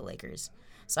he has with the Lakers.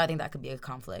 So I think that could be a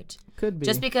conflict. Could be.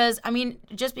 Just because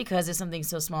it's something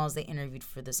so small as they interviewed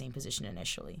for the same position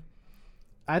initially.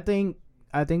 I think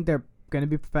they're going to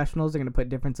be professionals. They're going to put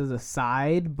differences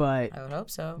aside, but I would hope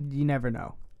so. You never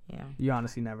know. Yeah. You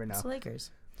honestly never know. It's the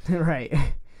Lakers. Right.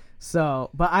 So,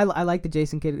 but I like the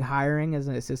Jason Kidd hiring as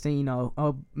an assistant,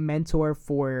 a mentor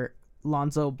for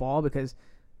Lonzo Ball, because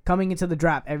coming into the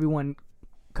draft, everyone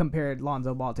compared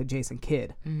Lonzo Ball to Jason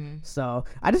Kidd. Mm-hmm. So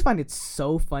I just find it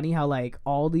so funny how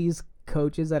all these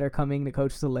coaches that are coming to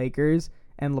coach the Lakers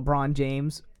and LeBron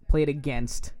James played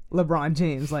against LeBron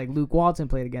James. Like Luke Walton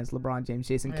played against LeBron James.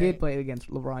 Jason Kidd played against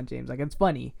LeBron James. Like, it's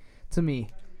funny to me.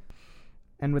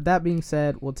 And with that being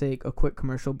said, we'll take a quick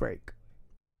commercial break.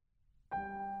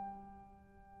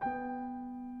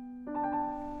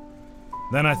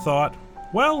 Then I thought,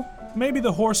 well, maybe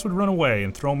the horse would run away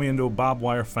and throw me into a barbed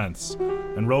wire fence,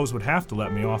 and Rose would have to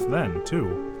let me off then,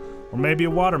 too. Or maybe a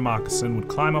water moccasin would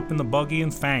climb up in the buggy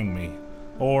and fang me.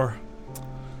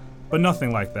 But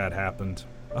nothing like that happened.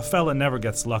 A fella never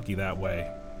gets lucky that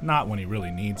way. Not when he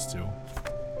really needs to.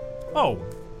 Oh,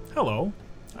 hello.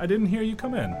 I didn't hear you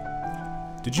come in.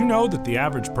 Did you know that the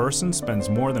average person spends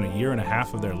more than 1.5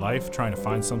 years of their life trying to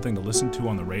find something to listen to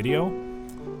on the radio?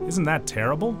 Isn't that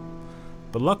terrible?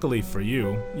 But luckily for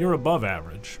you, you're above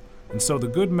average. And so the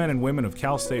good men and women of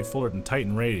Cal State Fullerton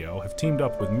Titan Radio have teamed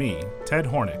up with me, Ted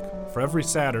Hornick, for every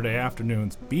Saturday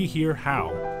afternoon's Be Here How,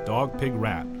 Dog Pig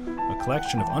Rat, a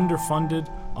collection of underfunded,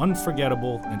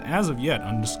 unforgettable, and as of yet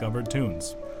undiscovered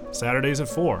tunes. Saturdays at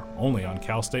 4, only on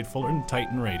Cal State Fullerton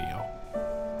Titan Radio.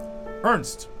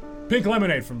 Ernst, pink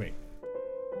lemonade for me.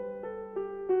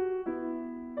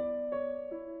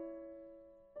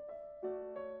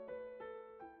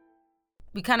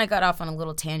 we kind of got off on a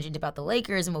little tangent about the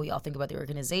Lakers and what we all think about the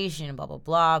organization and blah, blah,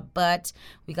 blah. But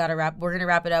we're going to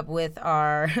wrap it up with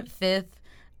our fifth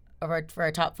for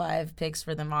our top 5 picks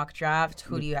for the mock draft.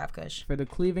 Who do you have, Kush? For the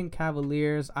Cleveland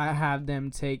Cavaliers, I have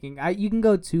them taking... you can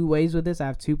go 2 ways with this. I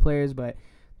have 2 players, but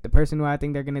the person who I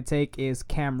think they're going to take is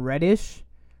Cam Reddish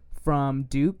from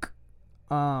Duke.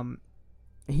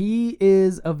 He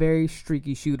is a very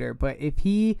streaky shooter, but if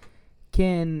he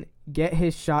can get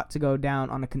his shot to go down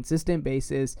on a consistent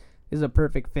basis, is a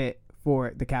perfect fit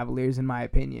for the Cavaliers, in my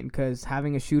opinion, because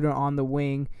having a shooter on the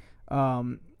wing...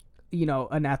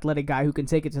 an athletic guy who can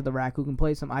take it to the rack, who can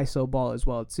play some ISO ball as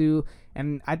well, too.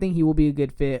 And I think he will be a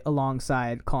good fit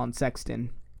alongside Colin Sexton.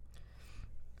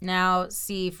 Now,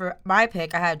 see, for my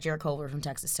pick, I have Jarrett Culver from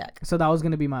Texas Tech. So that was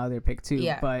going to be my other pick, too.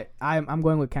 Yeah. But I'm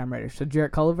going with Cam Reddish. So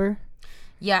Jarrett Culver?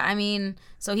 Yeah, I mean,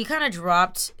 so he kind of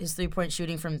dropped his three-point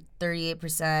shooting from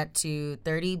 38% to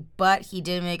 30%, but he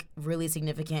did make really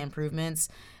significant improvements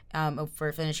for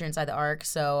a finisher inside the arc.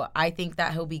 So I think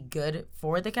that he'll be good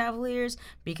for the Cavaliers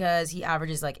because he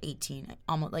averages like 18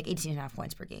 and a half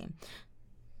points per game.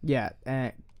 Yeah,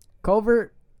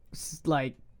 Culver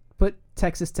put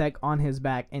Texas Tech on his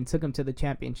back and took him to the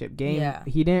championship game. Yeah.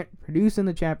 He didn't produce in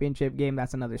the championship game.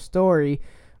 That's another story.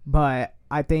 But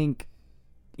I think,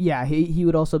 he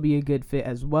would also be a good fit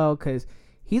as well because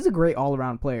he's a great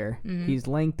all-around player. Mm-hmm. He's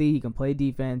lengthy. He can play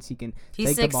defense. He's take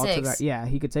the ball 6'6". to the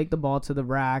he could take the ball to the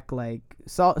rack.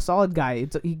 Solid guy.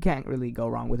 You can't really go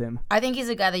wrong with him. I think he's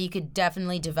a guy that you could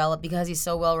definitely develop because he's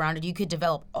so well-rounded. You could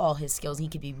develop all his skills. And he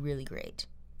could be really great.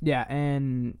 Yeah,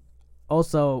 and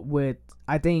also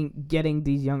I think getting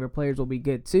these younger players will be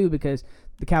good too because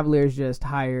the Cavaliers just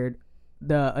hired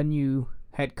a new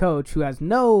head coach who has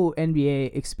no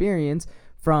NBA experience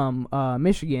from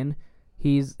Michigan.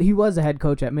 He was a head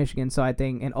coach at Michigan, so I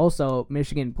think, and also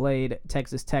Michigan played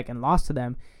Texas Tech and lost to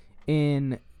them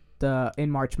in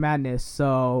March Madness,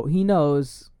 so he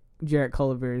knows Jarrett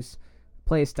Culver's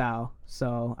play style.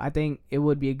 So I think it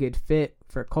would be a good fit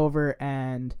for Culver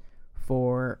and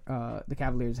for the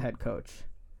Cavaliers head coach.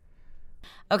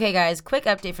 Okay, guys, quick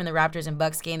update from the Raptors and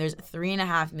Bucks game. There's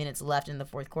 3.5 minutes left in the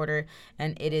fourth quarter,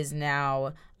 and it is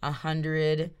now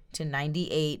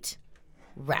 100-98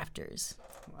 Raptors.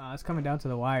 It's coming down to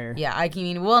the wire. Yeah, I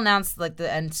mean, we'll announce the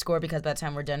end score because by the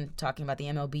time we're done talking about the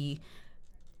MLB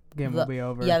game will be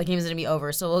over. Yeah, the game is going to be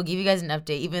over. So we'll give you guys an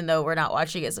update, even though we're not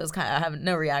watching it. So it's kind of I have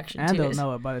no reaction to it. And they'll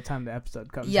know it by the time the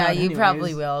episode comes out. Yeah, you anyways.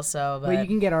 probably will. So, but you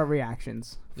can get our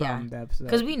reactions from the episode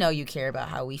because we know you care about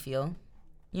how we feel.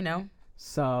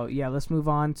 So yeah, let's move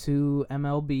on to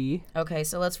MLB. Okay,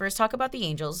 so let's first talk about the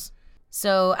Angels.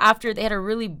 So after they had a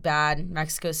really bad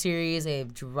Mexico series, they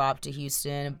dropped to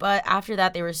Houston. But after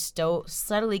that, they were still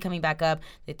steadily coming back up.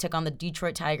 They took on the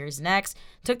Detroit Tigers next,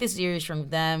 took the series from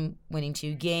them, winning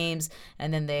 2 games.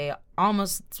 And then they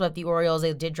almost swept the Orioles.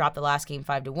 They did drop the last game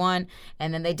 5-1.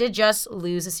 And then they did just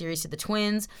lose a series to the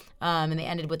Twins. And they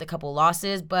ended with a couple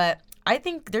losses. But I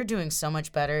think they're doing so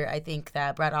much better. I think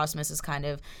that Brad Ausmus has kind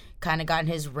of gotten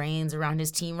his reins around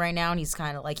his team right now, and he's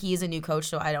kind of he is a new coach,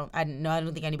 so I don't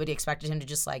think anybody expected him to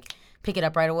just pick it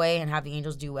up right away and have the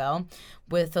Angels do well.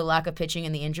 With the lack of pitching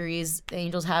and the injuries the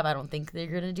Angels have, I don't think they're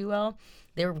gonna do well.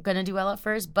 They were gonna do well at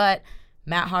first, but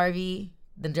Matt Harvey,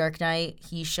 the Dark Knight,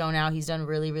 he's shown out. He's done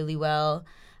really, really well.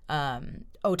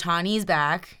 Ohtani's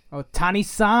back.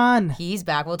 Ohtani-san. He's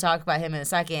back. We'll talk about him in a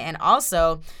second. And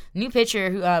also, new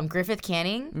pitcher, Griffith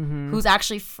Canning, who's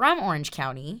actually from Orange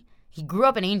County. He grew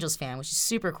up an Angels fan, which is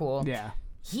super cool. Yeah.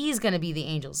 He's going to be the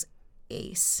Angels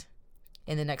ace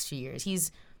in the next few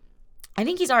years. I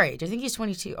think he's our age. I think he's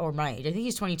 22, or my age. I think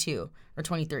he's 22 or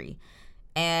 23.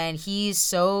 And he's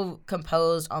so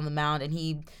composed on the mound, and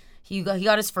he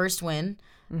got his first win,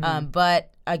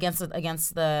 but against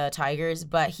the Tigers.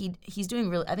 But he's doing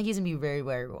really. I think he's gonna be very,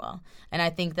 very well. And I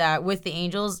think that with the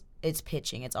Angels, it's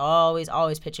pitching. It's always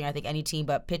pitching. I think any team,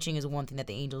 but pitching is one thing that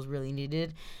the Angels really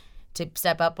needed to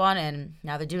step up on, and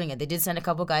now they're doing it. They did send a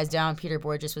couple guys down. Peter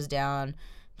Borges was down.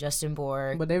 Justin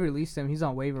Bourg. But they released him. He's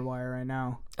on waiver wire right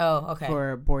now. Oh, okay.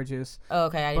 For Borges. Oh,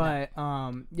 okay. I didn't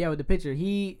know. Yeah, with the pitcher,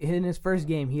 in his first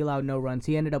game, he allowed no runs.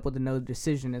 He ended up with a no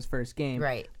decision his first game.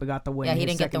 Right. But got the win. Yeah, he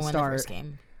didn't get the win the first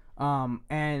game.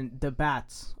 And the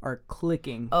bats are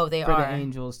clicking. Oh, they for are. the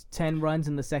Angels. 10 runs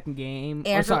in the second game.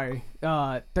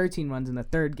 13 runs in the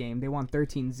third game. They won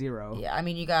 13-0. Yeah, I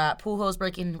mean, you got Pujols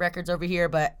breaking records over here,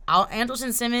 but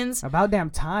Andrelton Simmons. About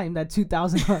damn time, that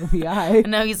 2,000 RBI.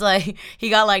 No, he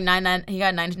got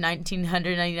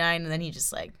 1999, and then he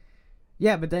just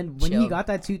Yeah, but then when chilled. he got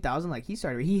that 2,000,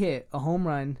 he hit a home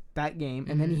run that game,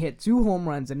 and then he hit 2 home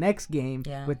runs the next game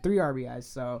with 3 RBIs.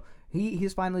 So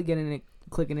he's finally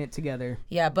clicking it together.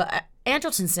 Yeah, but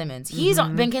Andrelton Simmons, he's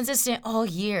been consistent all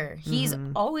year. He's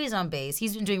always on base.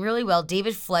 He's been doing really well.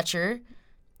 David Fletcher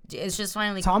is just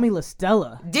finally... Tommy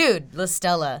LaStella. Dude,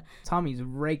 LaStella. Tommy's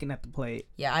raking at the plate.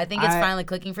 Yeah, I think it's finally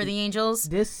clicking for the Angels.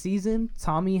 This season,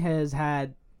 Tommy has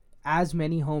had as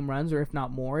many home runs, or if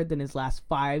not more, than his last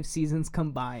 5 seasons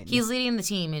combined. He's leading the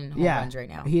team in home runs right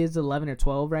now. He is 11 or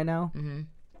 12 right now. Mm-hmm.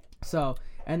 So,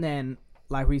 and then,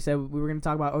 like we said, we were going to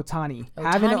talk about Ohtani.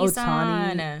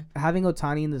 Having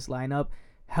Ohtani in this lineup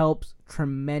helps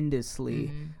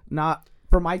tremendously. Not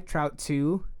for Mike Trout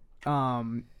too.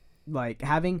 Like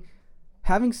having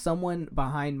someone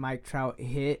behind Mike Trout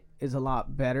hit is a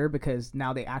lot better, because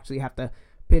now they actually have to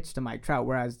pitch to Mike Trout,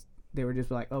 whereas they were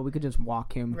just like, oh, we could just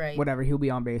walk him, whatever, he'll be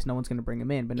on base, no one's going to bring him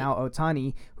in. But now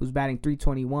Ohtani, who's batting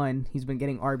 .321, he's been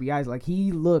getting RBIs. Like,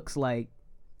 he looks like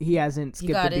he hasn't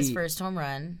skipped a beat. He got his first home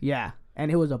run. Yeah, and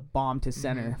it was a bomb to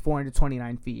center,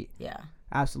 429 feet. Yeah.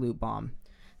 Absolute bomb.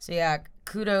 So, yeah,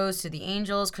 kudos to the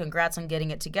Angels. Congrats on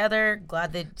getting it together.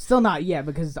 Glad they... Still not yet,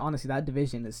 because honestly, that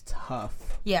division is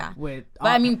tough. Yeah. But,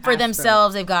 I mean, for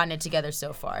themselves, they've gotten it together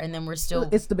so far. And then we're still...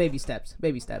 It's the baby steps.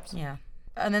 Baby steps. Yeah.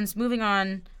 And then moving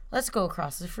on, let's go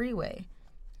across the freeway.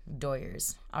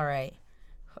 Doyers. All right.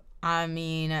 I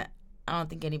mean, I don't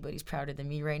think anybody's prouder than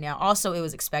me right now. Also, it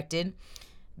was expected.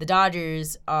 The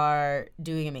Dodgers are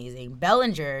doing amazing.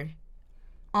 Bellinger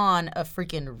on a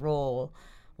freaking roll.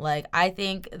 Like, I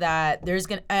think that there's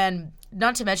going to... And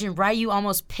not to mention, Ryu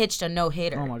almost pitched a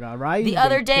no-hitter. Oh, my God. Ryu the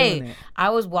other day,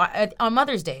 I was... on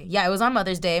Mother's Day. Yeah, it was on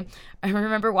Mother's Day. I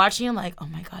remember watching him like, oh,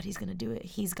 my God, he's going to do it.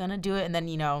 He's going to do it. And then,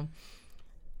 you know...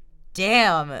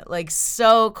 Damn, like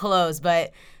so close,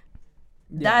 but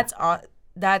that's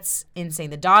insane.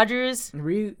 The Dodgers,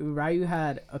 Ryu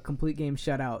had a complete game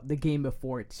shutout the game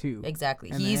before too. Exactly,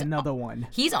 and he's another one.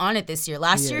 He's on it this year.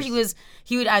 Last year he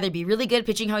would either be really good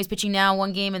pitching how he's pitching now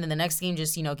one game, and then the next game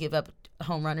just give up a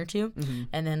home run or two,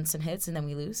 and then some hits, and then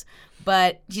we lose.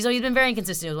 But he's been very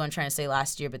inconsistent. Is what I'm trying to say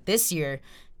last year, but this year,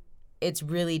 he's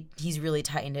really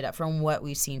tightened it up from what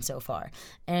we've seen so far,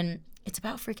 and it's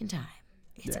about freaking time.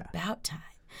 It's about time.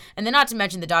 And then not to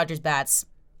mention the Dodgers bats.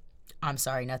 I'm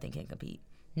sorry, nothing can compete.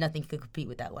 Nothing can compete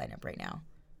with that lineup right now.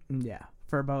 Yeah,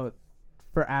 for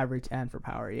average and for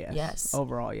power, yes. Yes.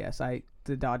 Overall, yes.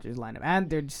 The Dodgers lineup, and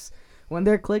they're just, when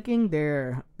they're clicking,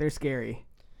 they're scary.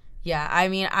 Yeah, I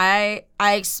mean, I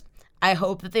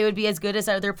hope that they would be as good as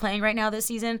they're playing right now this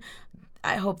season.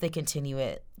 I hope they continue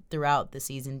it throughout the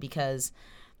season, because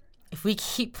if we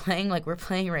keep playing like we're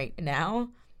playing right now,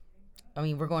 I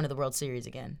mean, we're going to the World Series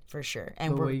again, for sure.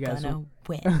 And we're going to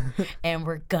win. And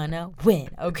we're going to win,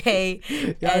 okay?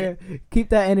 Yeah, keep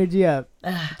that energy up.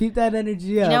 Keep that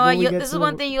energy up. You know what? This is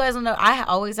one thing you guys don't know. I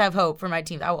always have hope for my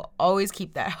teams. I will always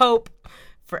keep that hope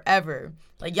forever.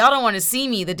 Like, y'all don't want to see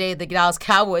me the day the Dallas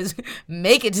Cowboys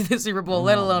make it to the Super Bowl,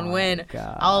 let alone win.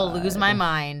 God. I'll lose my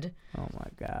mind. Oh,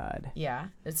 my God. Yeah.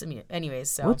 Anyways,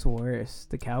 so. What's worse,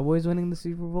 the Cowboys winning the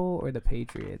Super Bowl or the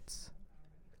Patriots?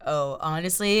 Oh,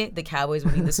 honestly, the Cowboys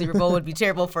winning the Super Bowl would be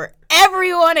terrible for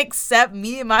everyone except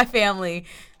me and my family.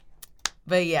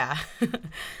 But yeah.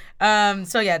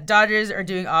 So yeah, Dodgers are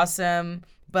doing awesome,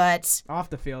 but off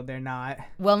the field they're not.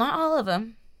 Well, not all of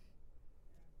them.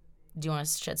 Do you want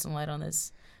to shed some light on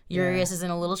this? Urias is in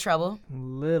a little trouble.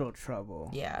 Little trouble.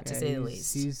 Yeah, to say the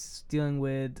least. He's dealing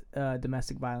with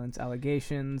domestic violence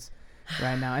allegations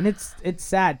right now, and it's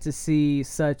sad to see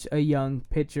such a young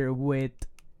pitcher with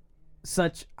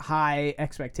such high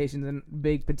expectations and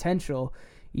big potential,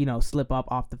 slip up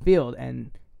off the field and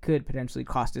could potentially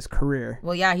cost his career.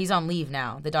 Well, yeah, he's on leave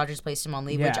now. The Dodgers placed him on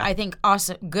leave, which I think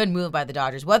awesome, good move by the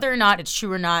Dodgers. Whether or not it's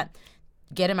true or not,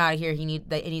 get him out of here. It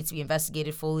needs to be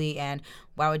investigated fully. And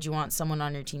why would you want someone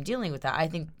on your team dealing with that? I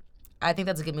think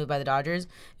that's a good move by the Dodgers.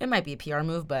 It might be a PR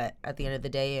move, but at the end of the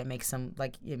day, it makes them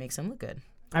look good.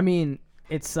 I mean,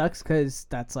 it sucks because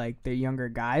that's like their younger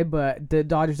guy, but the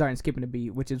Dodgers aren't skipping a beat,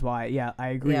 which is why, I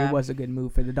agree. It was a good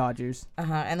move for the Dodgers.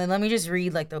 And then let me just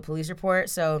read the police report.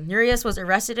 So Urias was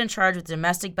arrested and charged with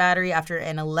domestic battery after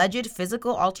an alleged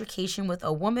physical altercation with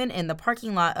a woman in the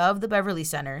parking lot of the Beverly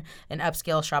Center, an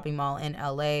upscale shopping mall in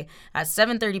LA, at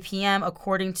 7:30 p.m.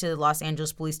 according to the Los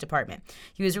Angeles Police Department.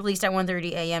 He was released at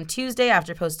 1:30 a.m. Tuesday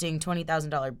after posting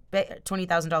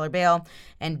 $20,000 bail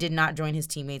and did not join his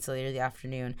teammates later the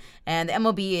afternoon. And the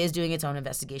MLB is doing its own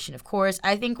investigation, of course.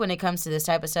 I think when it comes to this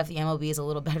type of stuff, the MLB is a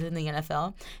little better than the NFL,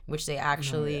 in which they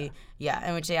actually,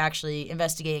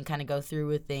 investigate and kind of go through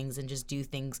with things and just do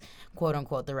things, quote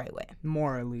unquote, the right way.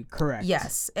 Morally correct.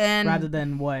 Yes. And rather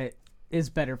than what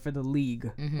is better for the league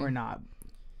or not.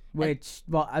 Which,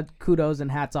 kudos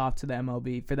and hats off to the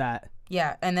MLB for that.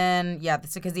 Yeah, and then,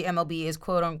 that's because the MLB is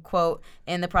quote-unquote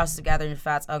in the process of gathering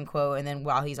fats, unquote, and then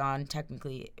while he's on,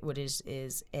 technically, what is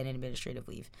an administrative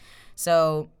leave.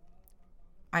 So,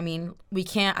 I mean, we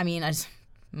can't, as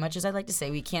much as I'd like to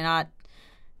say, we cannot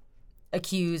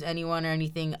accuse anyone or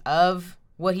anything of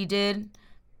what he did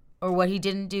or what he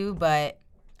didn't do, but,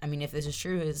 if this is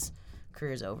true, his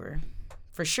career's over.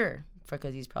 For sure,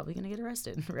 because he's probably going to get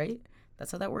arrested, right?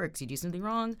 That's how that works. You do something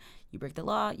wrong, you break the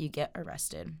law, you get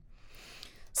arrested.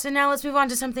 So now let's move on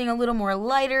to something a little more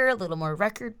lighter, a little more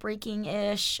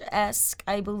record-breaking-ish-esque,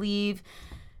 I believe.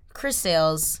 Chris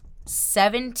Sale's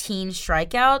 17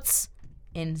 strikeouts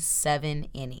in 7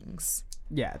 innings.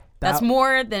 Yeah. That's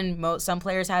more than some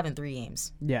players have in 3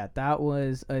 games. Yeah, that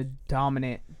was a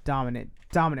dominant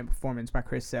performance by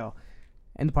Chris Sale.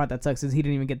 And the part that sucks is he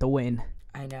didn't even get the win.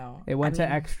 I know. It went to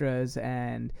extras,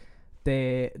 and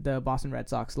the Boston Red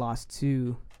Sox lost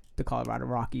to the Colorado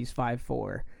Rockies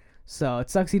 5-4. So it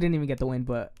sucks he didn't even get the win,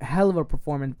 but a hell of a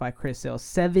performance by Chris Sale.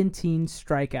 17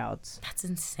 strikeouts. That's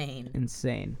insane.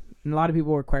 Insane. And a lot of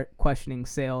people were questioning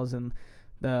Sales and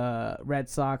the Red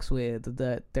Sox with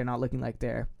they're not looking like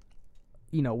their,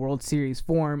 World Series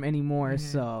form anymore,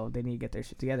 so they need to get their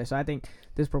shit together. So I think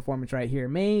this performance right here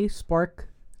may spark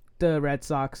the Red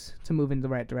Sox to move in the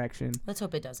right direction. Let's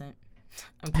hope it doesn't.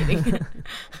 I'm kidding.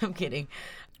 I'm kidding.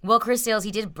 Well, Chris Sales,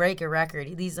 he did break a record.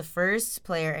 He's the first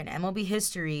player in MLB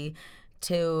history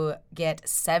to get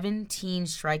 17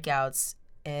 strikeouts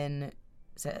in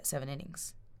 7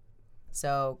 innings.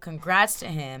 So congrats to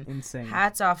him. Insane.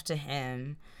 Hats off to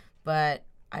him. But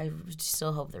I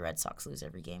still hope the Red Sox lose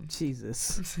every game.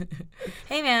 Jesus.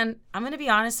 Hey, man, I'm going to be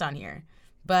honest on here.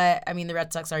 But, the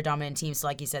Red Sox are a dominant team, so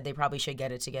like you said, they probably should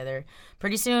get it together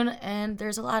pretty soon. And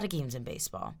there's a lot of games in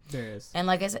baseball. There is. And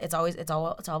like I said, it's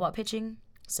all about pitching.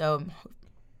 So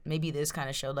maybe this kind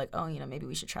of showed maybe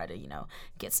we should try to,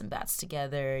 get some bats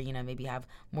together, maybe have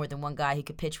more than one guy who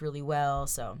could pitch really well.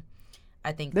 So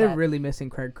I think they're really missing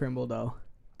Craig Kimbrel, though.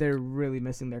 They're really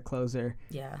missing their closer.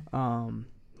 Yeah.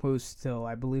 Who's still,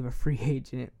 I believe, a free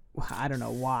agent. I don't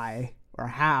know why or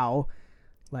how.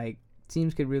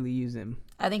 Teams could really use him.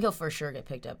 I think he'll for sure get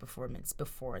picked up before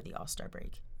the All-Star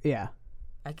break. Yeah.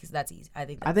 Because that's easy. I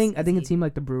think a team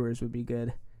like the Brewers would be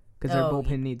good. Because their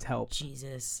bullpen needs help.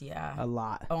 Jesus, yeah. A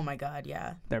lot. Oh, my God,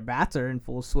 yeah. Their bats are in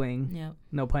full swing. Yep.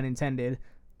 No pun intended.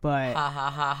 But ha,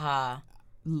 ha, ha, ha.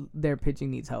 Their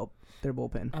pitching needs help. Their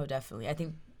bullpen. Oh, definitely.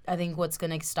 I think what's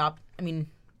going to stop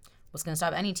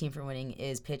any team from winning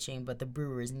is pitching, but the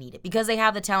Brewers need it. Because they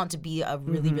have the talent to be a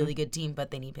really, really good team,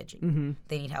 but they need pitching. Mm-hmm.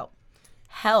 They need help.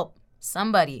 Help.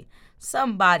 Somebody.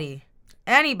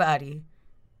 Anybody.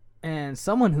 And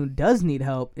someone who does need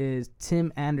help is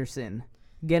Tim Anderson.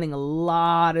 Getting a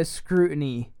lot of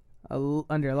scrutiny,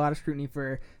 under a lot of scrutiny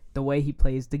for the way he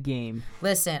plays the game.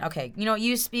 Listen, okay,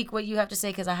 you speak what you have to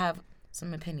say because I have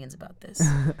some opinions about this.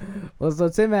 Well, so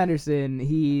Tim Anderson,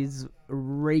 he's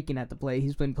raking at the plate.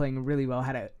 He's been playing really well.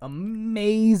 Had an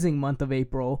amazing month of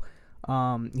April.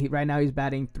 Right now he's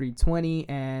batting .320,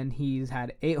 and he's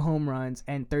had 8 home runs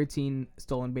and 13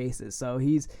 stolen bases. So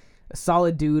he's a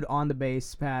solid dude on the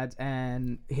base pads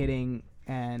and hitting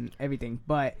and everything.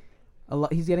 But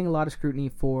he's getting a lot of scrutiny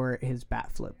for his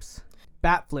bat flips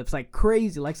like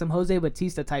crazy, like some Jose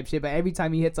Bautista type shit, but every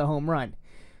time he hits a home run.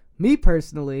 Me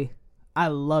personally, I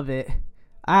love it.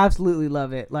 I absolutely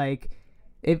love it. Like,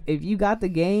 if you got the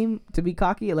game to be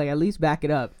cocky, at least back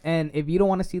it up. And if you don't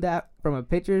want to see that from a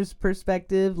pitcher's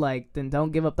perspective, then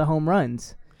don't give up the home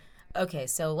runs. Okay,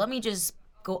 so let me just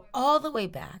go all the way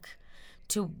back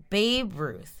to Babe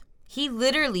Ruth. He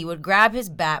literally would grab his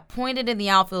bat, point it in the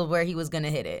outfield where he was going to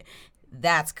hit it.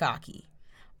 That's cocky.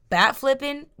 Bat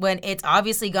flipping, when it's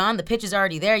obviously gone, the pitch is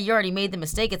already there, you already made the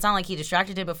mistake, it's not like he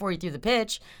distracted it before he threw the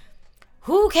pitch.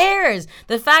 Who cares?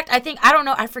 I don't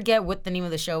know, I forget what the name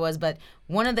of the show was, but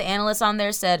one of the analysts on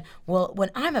there said, well,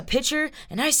 when I'm a pitcher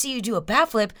and I see you do a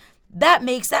bat flip, that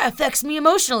affects me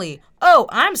emotionally. Oh,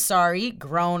 I'm sorry,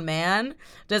 grown man.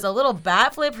 Does a little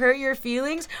bat flip hurt your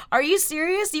feelings? Are you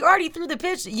serious? You already threw the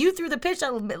pitch. You threw the pitch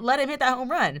that let him hit that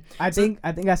home run. I think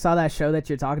I saw that show that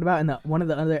you're talking about, and one of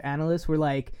the other analysts were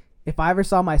like, if I ever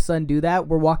saw my son do that,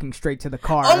 we're walking straight to the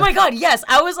car. Oh my God, yes.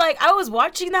 I was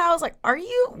watching that. I was like, are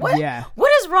you? What? Yeah.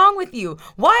 What is wrong with you?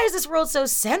 Why is this world so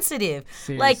sensitive?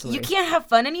 Seriously. You can't have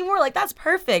fun anymore? That's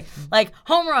perfect.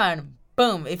 Home run.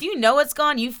 Boom. If you know it's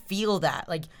gone, you feel that.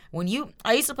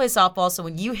 I used to play softball, so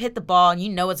when you hit the ball and you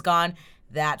know it's gone,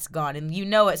 that's gone. And you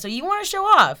know it. So you want to show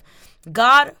off.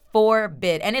 God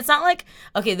forbid. And it's not like,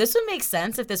 okay, this would make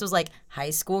sense if this was like high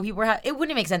school people were it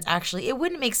wouldn't make sense, actually. It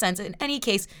wouldn't make sense in any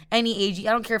case, any age.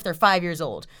 I don't care if they're 5 years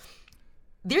old.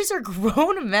 These are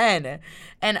grown men.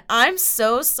 And I'm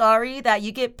so sorry that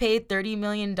you get paid $30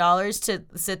 million to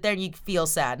sit there and you feel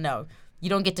sad. No, you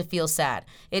don't get to feel sad.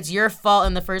 It's your fault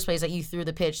in the first place that you threw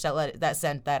the pitch that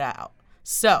sent that out.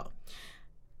 So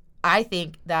I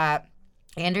think that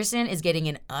Anderson is getting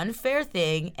an unfair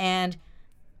thing, and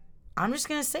I'm just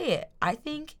going to say it. I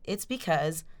think it's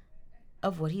because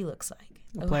of what he looks like.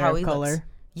 A player of color. Looks.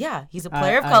 Yeah, he's a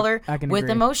player of color with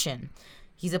agree. Emotion.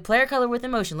 He's a player of color with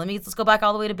emotion. Let's go back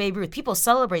all the way to Babe Ruth. People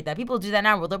celebrate that. People do that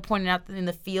now where they're pointing out in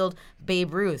the field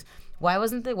Babe Ruth. Why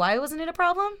wasn't it a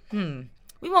problem?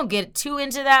 We won't get too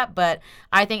into that, but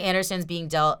I think Anderson's being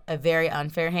dealt a very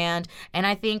unfair hand, and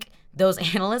I think those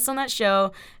analysts on that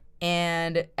show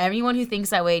and everyone who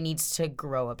thinks that way needs to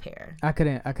grow a pair. I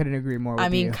couldn't agree more with you. I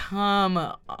mean, come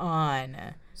on.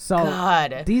 So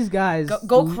God. These guys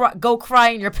go cry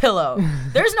in your pillow.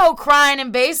 There's no crying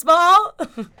in baseball.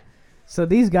 So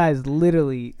these guys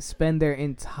literally spend their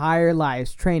entire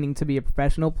lives training to be a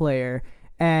professional player,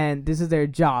 and this is their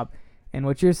job. And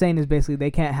what you're saying is basically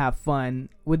they can't have fun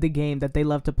with the game that they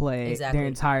love to play their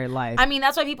entire life. I mean,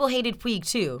 that's why people hated Puig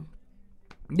too.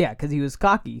 Yeah, because he was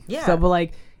cocky. Yeah. So, but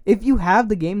like, if you have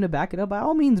the game to back it up, by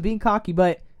all means, be cocky,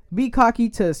 but be cocky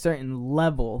to a certain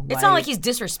level. It's not like he's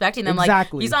disrespecting them.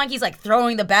 Exactly. Like, he's not like he's like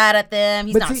throwing the bat at them.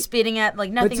 He's not spitting at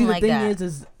nothing like that. The thing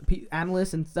is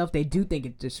analysts and stuff, they do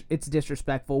think it's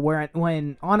disrespectful.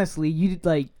 When honestly, you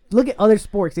like look at other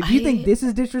sports. If you think this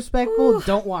is disrespectful,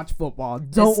 don't watch football.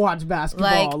 Don't watch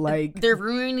basketball. Like they're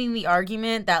ruining the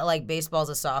argument that like baseball's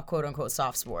a quote unquote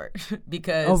soft sport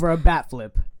because over a bat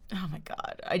flip. Oh my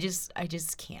God. I just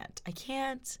can't. I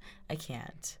can't.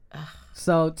 Ugh.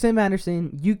 So, Tim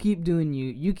Anderson, you keep doing you.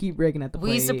 You keep breaking at the plate.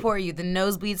 We support you. The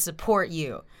Knowsbleeds support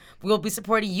you. We'll be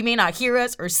supporting you. You may not hear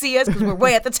us or see us because we're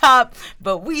way at the top,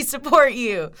 but we support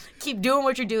you. Keep doing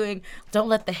what you're doing. Don't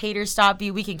let the haters stop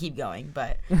you. We can keep going,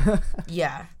 but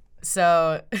yeah.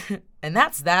 So, and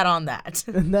that's that on that.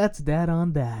 And that's that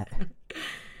on that.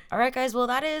 All right, guys. Well,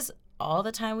 that is all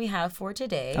the time we have for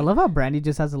today. I love how Brandy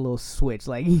just has a little switch.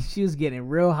 Like she was getting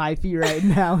real hypey right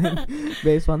now in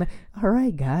baseball. All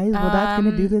right, guys. Well, that's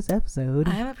gonna do this episode.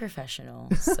 I am a professional,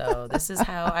 so this is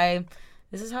how I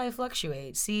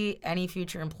fluctuate. See, any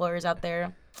future employers out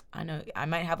there, I know I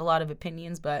might have a lot of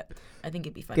opinions, but I think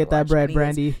it'd be fun. Get that bread,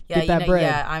 Brandy. Yeah, Get that bread.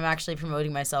 Yeah, I'm actually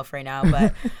promoting myself right now.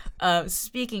 But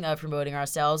speaking of promoting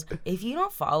ourselves, if you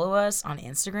don't follow us on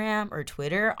Instagram or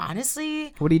Twitter,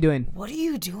 honestly, what are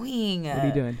you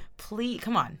doing? Please,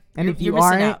 come on. And if you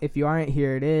aren't,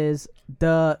 here it is: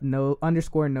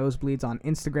 _Knowsbleeds on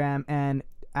Instagram and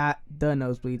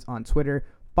 @Knowsbleeds on Twitter.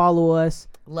 Follow us.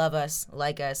 Love us,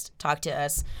 like us, talk to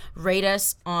us, rate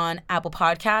us on Apple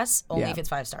Podcasts, only if it's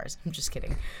 5 stars. I'm just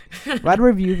kidding. Write a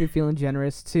review if you're feeling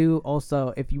generous, too.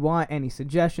 Also, if you want any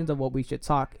suggestions of what we should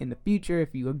talk in the future,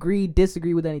 if you agree,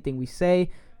 disagree with anything we say,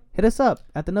 hit us up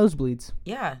at the Knowsbleeds.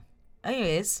 Yeah.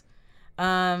 Anyways,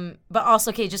 but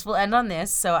also, okay, just we'll end on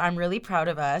this. So I'm really proud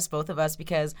of us, both of us,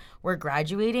 because we're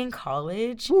graduating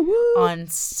college on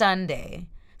Sunday.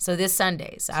 So this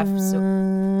Sunday.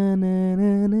 Oh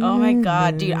my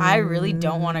God, dude, I really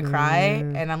don't want to cry.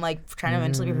 And I'm like trying to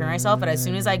mentally prepare myself. But as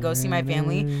soon as I go see my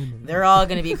family, they're all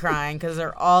going to be crying because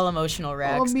they're all emotional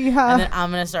wrecks. And then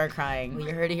I'm going to start crying.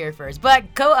 You heard it here first.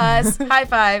 But go us. High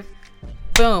five.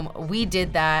 Boom. We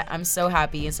did that. I'm so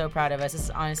happy and so proud of us. It's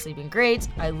honestly been great.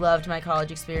 I loved my college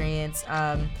experience.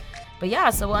 But yeah,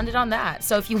 so we'll end it on that.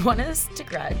 So if you want us to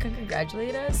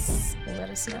congratulate us, let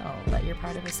us know that you're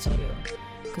proud of us too.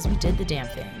 Because we did the damn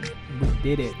thing. We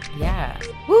did it. Yeah.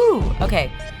 Woo! Okay.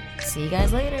 See you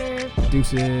guys later.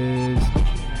 Deuces.